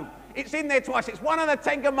know it's in there twice. It's one of the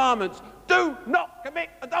 10 Commandments. Do not commit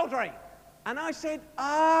adultery." And I said,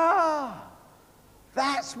 "Ah,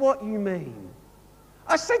 that's what you mean."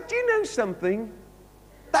 I said, "Do you know something?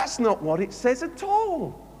 That's not what it says at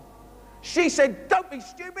all." She said, "Don't be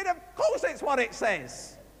stupid. Of course it's what it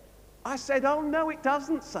says." I said, "Oh, no, it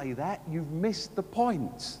doesn't say that. You've missed the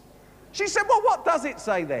point." She said, "Well, what does it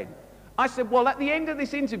say then?" I said, "Well, at the end of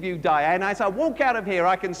this interview, Diane, as I walk out of here,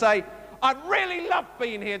 I can say, I really love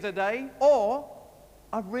being here today, or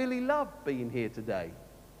I really love being here today."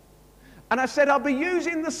 And I said, "I'll be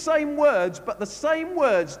using the same words, but the same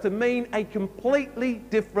words to mean a completely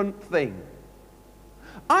different thing."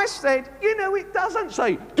 I said, "You know, it doesn't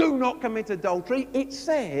say, do not commit adultery. It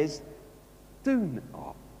says,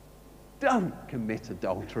 don't commit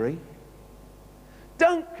adultery.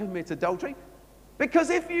 Don't commit adultery.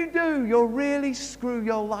 Because if you do, you'll really screw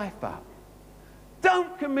your life up.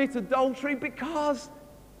 Don't commit adultery because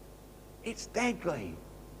it's deadly.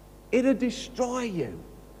 It'll destroy you.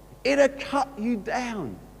 It'll cut you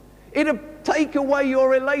down. It'll take away your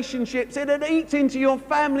relationships. It'll eat into your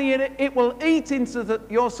family. It will eat into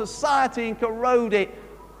your society and corrode it.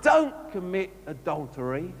 Don't commit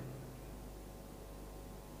adultery."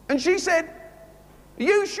 And she said, "Are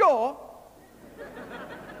you sure?"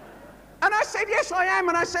 And I said, "Yes, I am."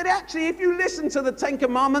 And I said, "Actually, if you listen to the 10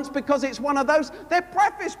 Commandments, because it's one of those, they're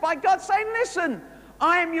prefaced by God saying, listen,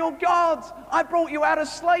 I am your God. I brought you out of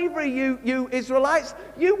slavery, you Israelites.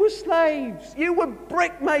 You were slaves. You were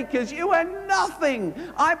brickmakers. You were nothing.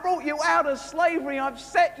 I brought you out of slavery. I've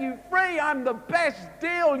set you free. I'm the best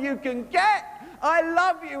deal you can get. I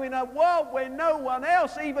love you in a world where no one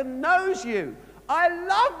else even knows you. I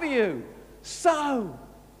love you. So,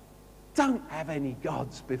 don't have any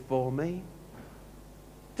gods before me.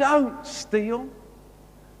 Don't steal.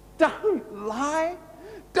 Don't lie.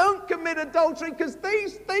 Don't commit adultery, because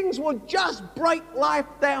these things will just break life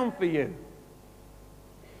down for you."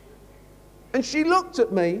 And she looked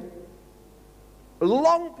at me, a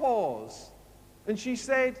long pause, and she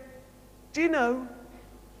said, "Do you know,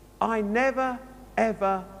 I never,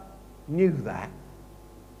 ever knew that."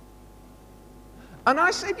 And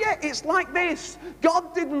I said, "Yeah, it's like this.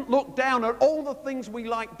 God didn't look down at all the things we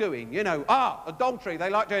like doing. You know, adultery, they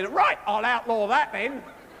like doing it. Right, I'll outlaw that then.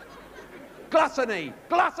 Gluttony.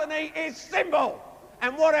 Gluttony is sinful.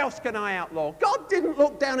 And what else can I outlaw? God didn't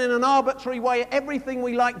look down in an arbitrary way at everything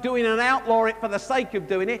we like doing and outlaw it for the sake of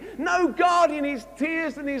doing it. No, God in his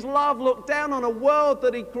tears and his love looked down on a world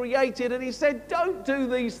that he created and he said, don't do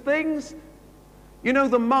these things. You know,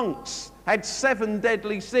 the monks had 7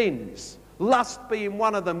 deadly sins. Lust being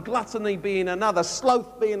one of them, gluttony being another,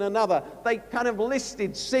 sloth being another. They kind of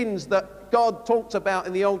listed sins that God talks about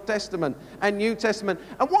in the Old Testament and New Testament.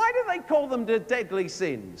 And why do they call them the deadly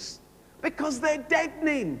sins? Because they're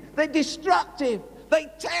deadening, they're destructive, they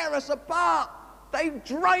tear us apart, they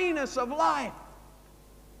drain us of life.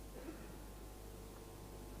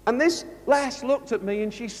 And this lass looked at me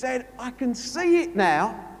and she said, I can see it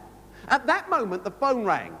now. At that moment, the phone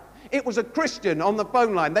rang. It was a Christian on the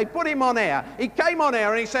phone line. They put him on air. He came on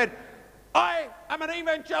air and he said, I am an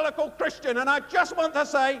evangelical Christian and I just want to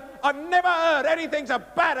say I've never heard anything so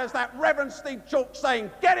bad as that Reverend Steve Chalke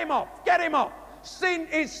saying, get him off, get him off. Sin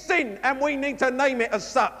is sin, and we need to name it as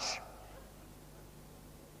such.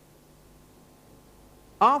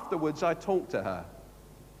 Afterwards, I talked to her.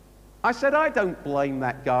 I said, I don't blame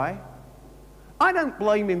that guy. I don't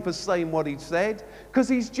blame him for saying what he said, because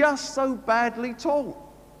he's just so badly taught.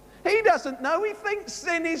 He doesn't know. He thinks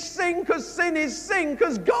sin is sin,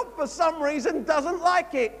 because God, for some reason, doesn't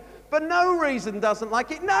like it. For no reason doesn't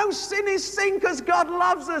like it. No, sin is sin because God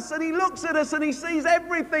loves us and he looks at us and he sees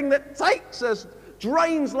everything that takes us,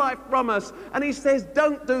 drains life from us, and he says,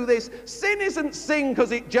 don't do this. Sin isn't sin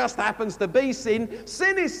because it just happens to be sin.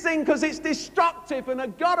 Sin is sin because it's destructive, and a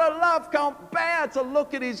God of love can't bear to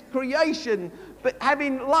look at his creation but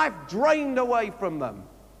having life drained away from them.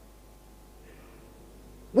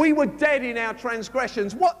 We were dead in our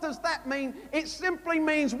transgressions. What does that mean? It simply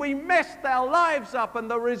means we messed our lives up, and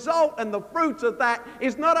the result and the fruit of that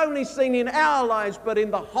is not only seen in our lives, but in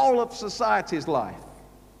the whole of society's life.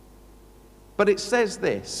 But it says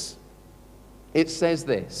this. It says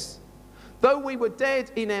this. Though we were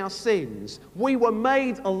dead in our sins, we were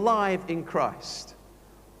made alive in Christ.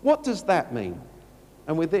 What does that mean?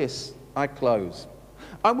 And with this, I close.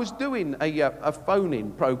 I was doing a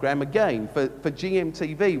phone-in program again for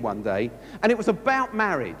GMTV one day, and it was about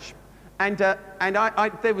marriage. And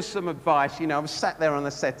there was some advice, you know. I was sat there on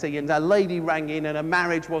the settee, and a lady rang in, and her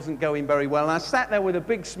marriage wasn't going very well. And I sat there with a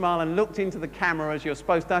big smile and looked into the camera as you're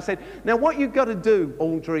supposed to. I said, now what you've got to do,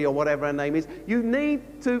 Audrey or whatever her name is,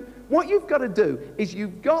 what you've got to do is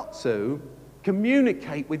you've got to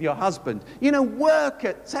communicate with your husband. You know, work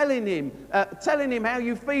at telling him how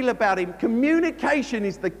you feel about him. Communication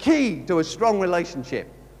is the key to a strong relationship.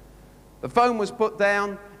 The phone was put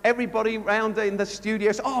down. Everybody round in the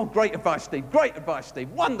studio said, oh, great advice, Steve,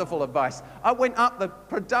 wonderful advice. I went up, the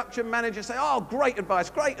production manager said, oh, great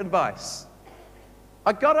advice, great advice.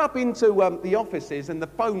 I got up into the offices and the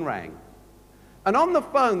phone rang. And on the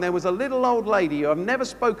phone, there was a little old lady who I've never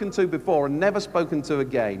spoken to before and never spoken to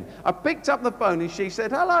again. I picked up the phone and she said,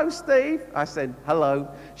 hello, Steve. I said, hello.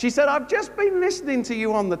 She said, I've just been listening to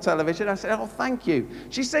you on the television. I said, oh, thank you.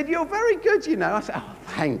 She said, you're very good, you know. I said, oh,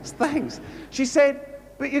 thanks. She said,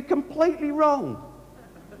 but you're completely wrong.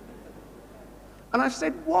 And I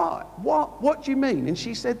said, what do you mean? And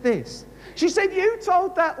she said this. She said, you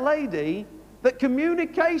told that lady that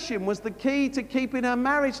communication was the key to keeping her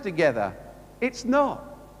marriage together. It's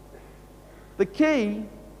not. The key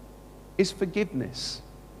is forgiveness.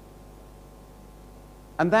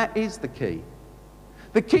 And that is the key.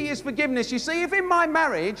 The key is forgiveness. You see, if in my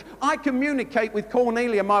marriage I communicate with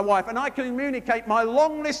Cornelia, my wife, and I communicate my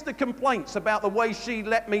long list of complaints about the way she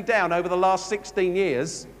let me down over the last 16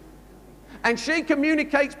 years, and she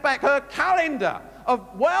communicates back her calendar of,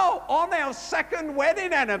 well, on our 2nd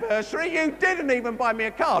wedding anniversary, you didn't even buy me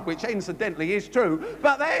a card, which incidentally is true,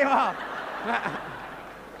 but there you are.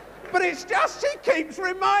 But it's just she keeps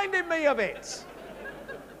reminding me of it.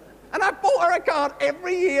 And I've bought her a card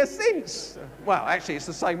every year since. Well, actually, it's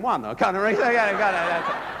the same one. I can't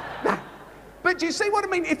remember. But do you see what I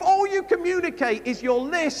mean? If all you communicate is your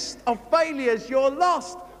list of failures, you're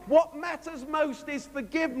lost. What matters most is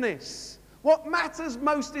forgiveness. What matters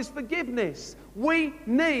most is forgiveness. We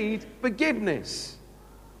need forgiveness.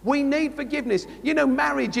 We need forgiveness. You know,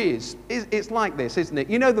 marriage it's like this, isn't it?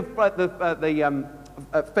 You know the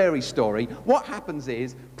fairy story. What happens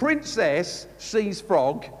is, princess sees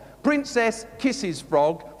frog, princess kisses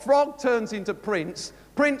frog, frog turns into prince,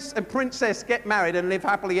 prince and princess get married and live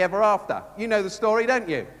happily ever after. You know the story, don't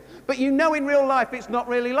you? But you know in real life it's not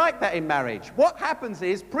really like that in marriage. What happens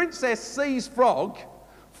is, princess sees frog,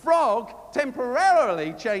 frog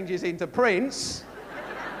temporarily changes into prince,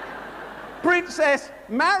 princess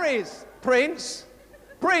marries prince,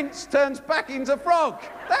 prince turns back into frog.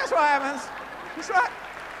 That's what happens. That's right.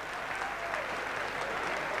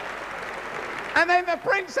 And then the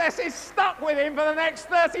princess is stuck with him for the next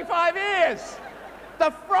 35 years.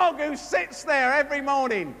 The frog who sits there every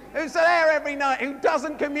morning, who's there every night, who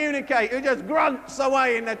doesn't communicate, who just grunts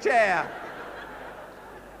away in the chair.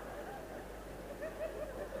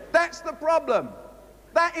 That's the problem.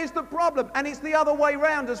 That is the problem, and it's the other way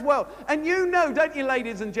round as well. And you know, don't you,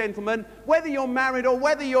 ladies and gentlemen, whether you're married or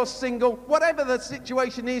whether you're single, whatever the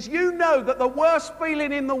situation is, you know that the worst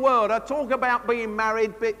feeling in the world, I talk about being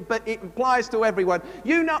married, but it applies to everyone.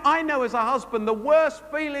 You know, I know as a husband, the worst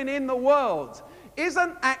feeling in the world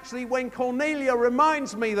isn't actually when Cornelia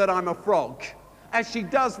reminds me that I'm a frog, as she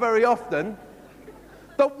does very often.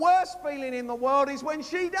 The worst feeling in the world is when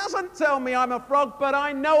she doesn't tell me I'm a frog, but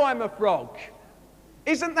I know I'm a frog.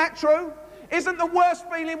 Isn't that true? Isn't the worst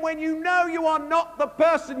feeling when you know you are not the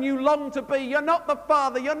person you long to be? You're not the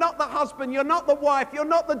father, you're not the husband, you're not the wife, you're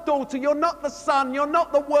not the daughter, you're not the son, you're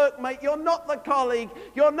not the workmate, you're not the colleague,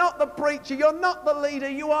 you're not the preacher, you're not the leader,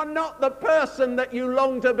 you are not the person that you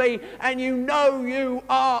long to be, and you know you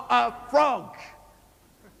are a frog.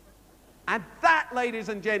 And that, ladies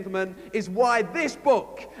and gentlemen, is why this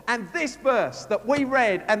book and this verse that we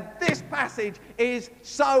read and this passage is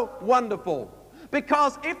so wonderful.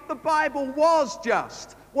 Because if the Bible was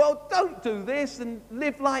just, well, don't do this and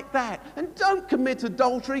live like that, and don't commit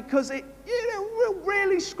adultery because it will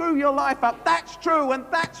really screw your life up. That's true and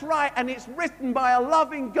that's right, and it's written by a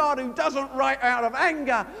loving God who doesn't write out of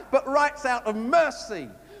anger, but writes out of mercy.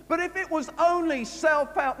 But if it was only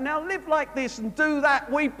self-help, now live like this and do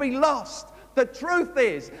that, we'd be lost. The truth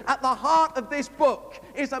is, at the heart of this book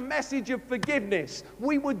is a message of forgiveness.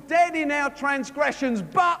 We were dead in our transgressions,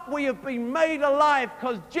 but we have been made alive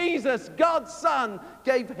because Jesus, God's Son,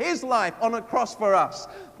 gave his life on a cross for us.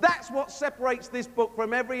 That's what separates this book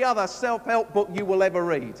from every other self-help book you will ever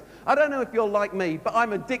read. I don't know if you're like me, but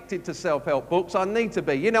I'm addicted to self-help books. I need to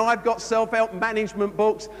be. You know, I've got self-help management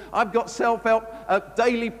books. I've got self-help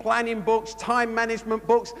daily planning books, time management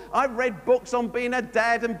books. I've read books on being a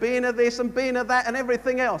dad and being a this and being a that and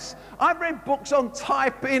everything else. I've read books on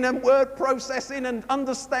typing and word processing and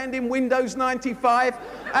understanding Windows 95.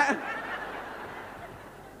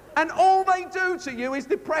 And all they do to you is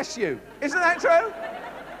depress you. Isn't that true?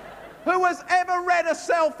 Who has ever read a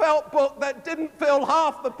self-help book that didn't feel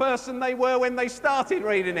half the person they were when they started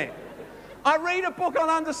reading it? I read a book on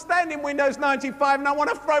understanding Windows 95 and I want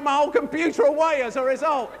to throw my whole computer away as a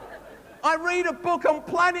result. I read a book on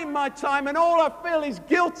planning my time and all I feel is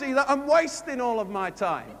guilty that I'm wasting all of my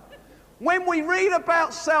time. When we read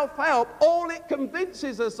about self-help, all it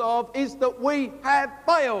convinces us of is that we have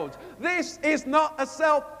failed. This is not a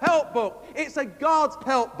self-help book. It's a God's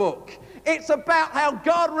help book. It's about how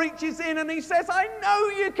God reaches in and he says, I know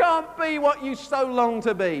you can't be what you so long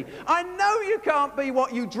to be. I know you can't be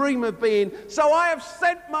what you dream of being. So I have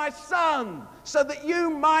sent my son so that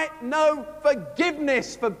you might know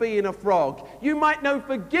forgiveness for being a frog. You might know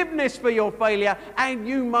forgiveness for your failure and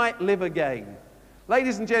you might live again.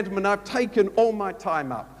 Ladies and gentlemen, I've taken all my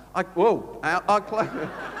time up. I've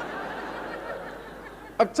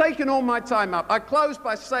taken all my time up. I close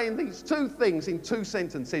by saying these two things in two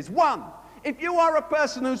sentences. One, if you are a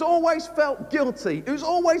person who's always felt guilty, who's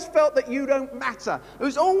always felt that you don't matter,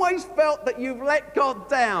 who's always felt that you've let God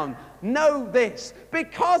down, know this.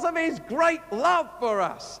 Because of his great love for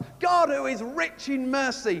us, God, who is rich in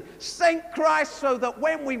mercy, sent Christ so that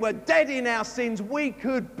when we were dead in our sins, we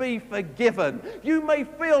could be forgiven. You may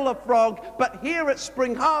feel a frog, but here at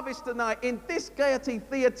Spring Harvest tonight, in this Gaiety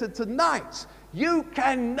Theatre tonight, you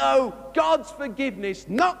can know God's forgiveness,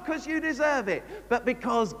 not because you deserve it, but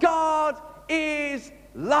because God is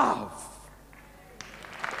love.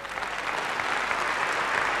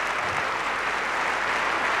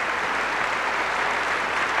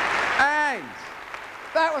 And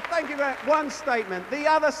that was, thank you very much, one statement. The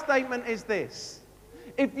other statement is this.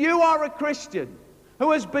 If you are a Christian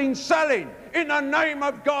who has been selling in the name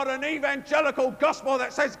of God an evangelical gospel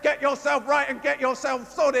that says get yourself right and get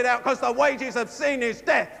yourself sorted out because the wages of sin is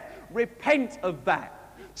death, repent of that.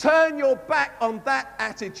 Turn your back on that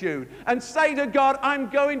attitude and say to God, I'm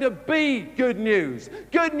going to be good news.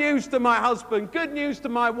 Good news to my husband, good news to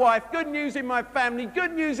my wife, good news in my family,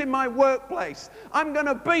 good news in my workplace. I'm going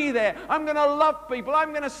to be there. I'm going to love people.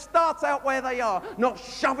 I'm going to start out where they are, not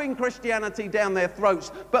shoving Christianity down their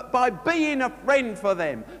throats, but by being a friend for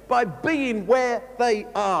them, by being where they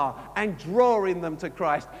are and drawing them to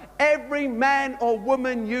Christ. Every man or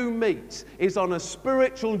woman you meet is on a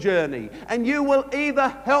spiritual journey, and you will either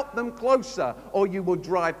help them closer or you will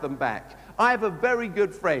drive them back. I have a very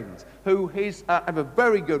good friend who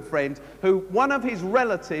one of his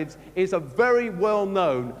relatives is a very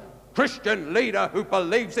well-known Christian leader who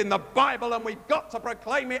believes in the Bible, and we've got to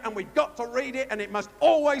proclaim it and we've got to read it, and it must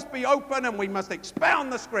always be open, and we must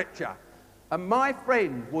expound the scripture. And my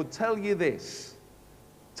friend would tell you this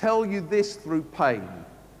through pain,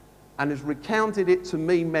 and has recounted it to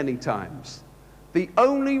me many times. The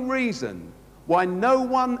only reason why no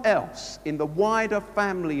one else in the wider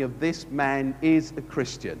family of this man is a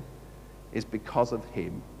Christian is because of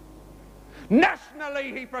him.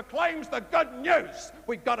 Nationally, he proclaims the good news.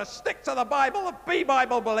 We've got to stick to the Bible, be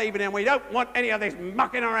Bible believing, and we don't want any of this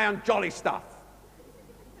mucking around jolly stuff.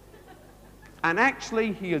 And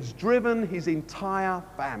actually, he has driven his entire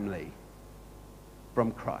family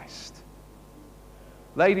from Christ.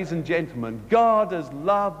 Ladies and gentlemen, God has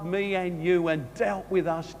loved me and you and dealt with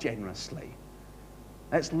us generously.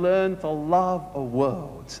 Let's learn to love a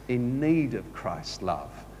world in need of Christ's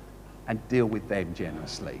love and deal with them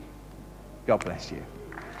generously. God bless you.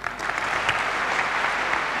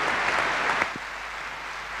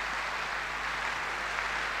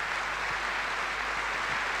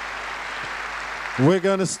 We're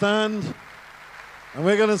going to stand and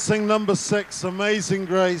we're going to sing number 6, Amazing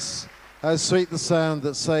Grace, how sweet the sound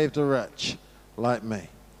that saved a wretch like me.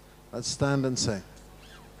 Let's stand and sing.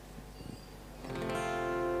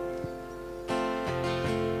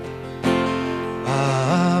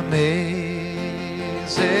 Amazing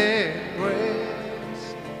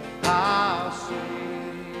grace, how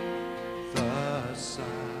sweet the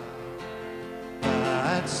sound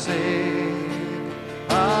that saved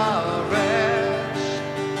a wretch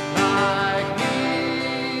like me.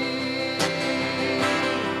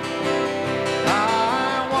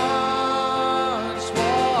 I once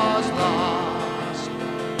was lost,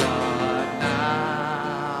 but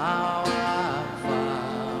now I'm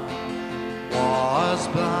found. Was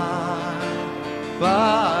blind,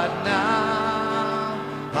 but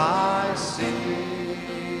now I see.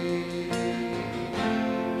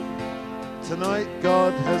 Tonight,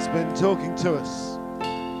 God has been talking to us.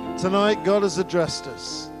 Tonight, God has addressed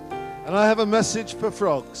us. And I have a message for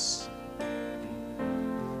frogs.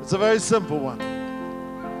 It's a very simple one.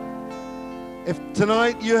 If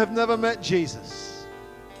tonight you have never met Jesus,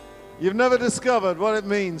 you've never discovered what it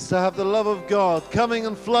means to have the love of God coming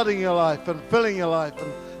and flooding your life and filling your life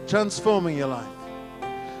and transforming your life,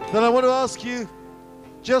 then I want to ask you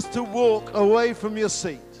just to walk away from your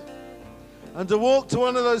seat and to walk to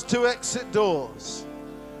one of those 2 exit doors.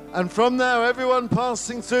 And from there, everyone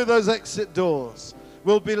passing through those exit doors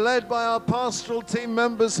will be led by our pastoral team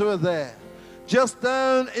members who are there, just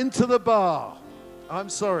down into the bar. I'm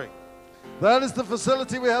sorry. That is the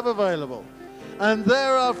facility we have available. And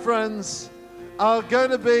there our friends are going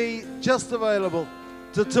to be just available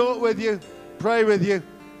to talk with you, pray with you,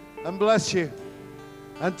 and bless you,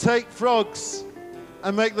 and take frogs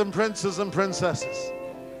and make them princes and princesses.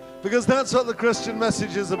 Because that's what the Christian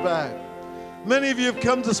message is about. Many of you have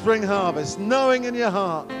come to Spring Harvest knowing in your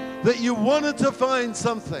heart that you wanted to find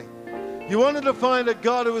something. You wanted to find a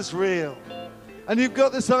God who is real. And you've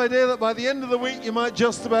got this idea that by the end of the week you might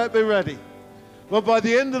just about be ready. Well, by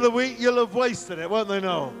the end of the week you'll have wasted it, won't they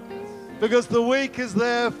know? Because the week is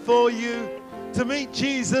there for you to meet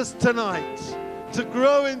Jesus tonight, to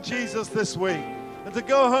grow in Jesus this week, and to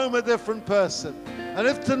go home a different person. And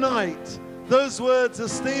if tonight those words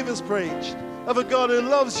as Steve has preached of a God who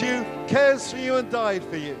loves you, cares for you, and died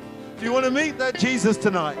for you, if you want to meet that Jesus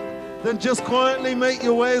tonight, then just quietly make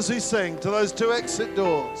your way as we sing to those 2 exit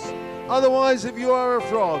doors. Otherwise, if you are a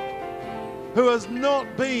frog who has not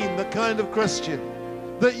been the kind of Christian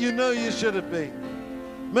that you know you should have been,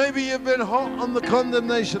 maybe you've been hot on the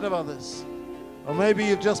condemnation of others, or maybe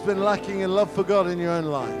you've just been lacking in love for God in your own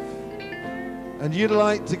life, and you'd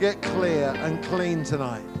like to get clear and clean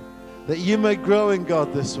tonight, that you may grow in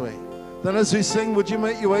God this week, then as we sing, would you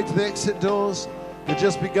make your way to the exit doors? You'll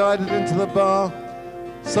just be guided into the bar.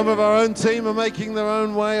 Some of our own team are making their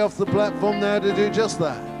own way off the platform now to do just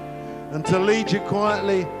that, and to lead you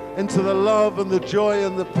quietly into the love and the joy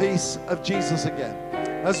and the peace of Jesus again.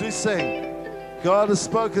 As we sing, God has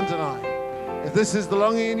spoken tonight. If this is the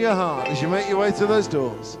longing in your heart as you make your way through those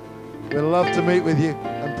doors, we'd love to meet with you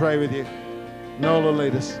and pray with you. Noel will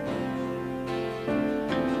lead us.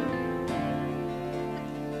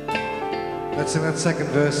 Let's sing that second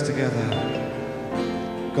verse together.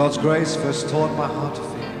 God's grace first taught my heart to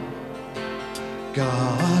fear.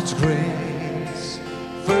 God's grace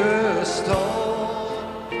first taught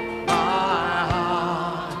my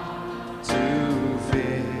heart to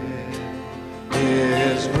fear.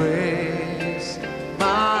 His grace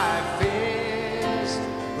my fears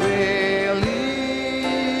relieve.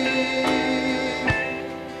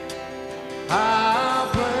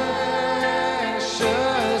 How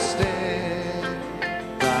precious day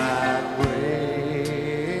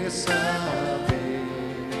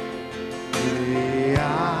the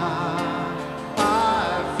hour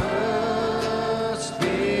I first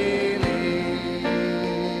believed.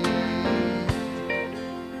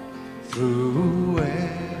 Through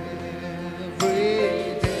every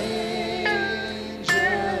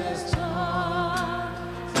dangerous time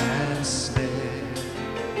and snare,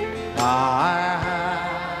 I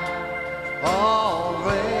have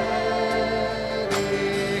already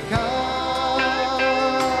come.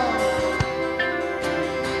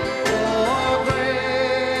 For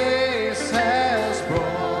grace has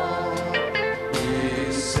brought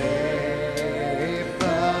me safe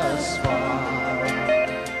thus far,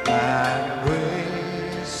 and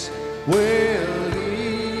grace will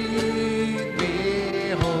lead me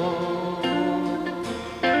home.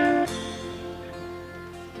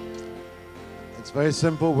 It's very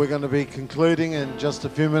simple. We're going to be concluding in just a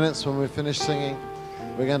few minutes. When we finish singing,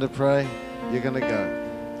 we're going to pray. You're going to go.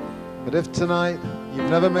 But if tonight you've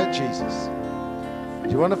never met Jesus, do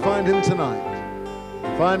you want to find him tonight?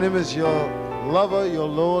 Find him as your lover, your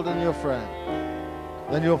Lord, and your friend.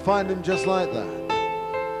 Then you'll find him just like that.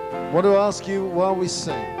 I want to ask you while we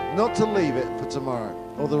sing, not to leave it for tomorrow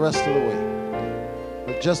or the rest of the week,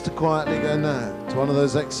 but just to quietly go now to one of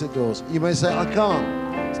those exit doors. You may say, I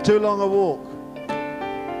can't. It's too long a walk.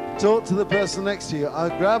 Talk to the person next to you. I'll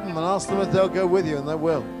grab them and ask them if they'll go with you, and they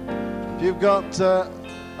will. If you've got a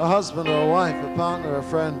husband or a wife, a partner, a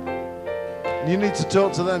friend, and you need to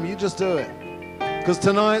talk to them, you just do it. Because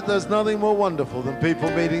tonight there's nothing more wonderful than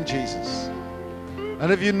people meeting Jesus.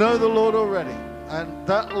 And if you know the Lord already, and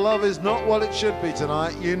that love is not what it should be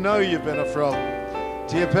tonight, you know you've been a frog.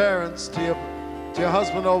 To your parents, to your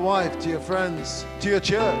husband or wife, to your friends, to your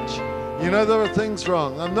church. You know there are things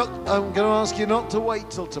wrong. I'm going to ask you not to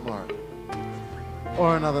wait till tomorrow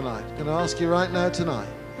or another night. I'm going to ask you right now tonight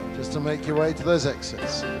just to make your way to those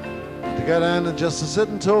exits, to go down and just to sit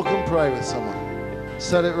and talk and pray with someone.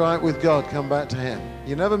 Set it right with God. Come back to him.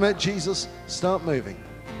 You never met Jesus? Start moving.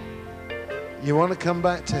 You want to come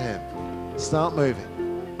back to him? Start moving.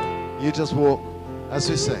 You just walk as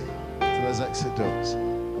we sing to those exit doors,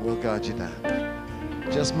 and we'll guide you down.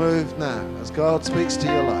 Just move now as God speaks to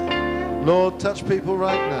your life. Lord, touch people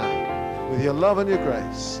right now with your love and your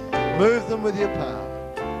grace. Move them with your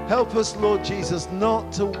power. Help us, Lord Jesus,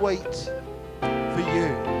 not to wait for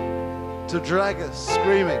you to drag us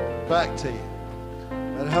screaming back to you.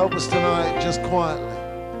 But help us tonight just quietly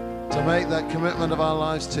to make that commitment of our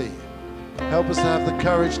lives to you. Help us to have the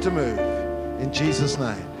courage to move. In Jesus'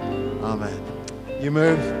 name, amen. You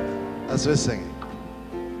move as we're singing.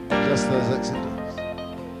 Just those exit doors.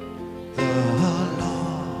 The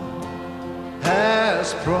Lord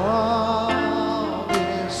has brought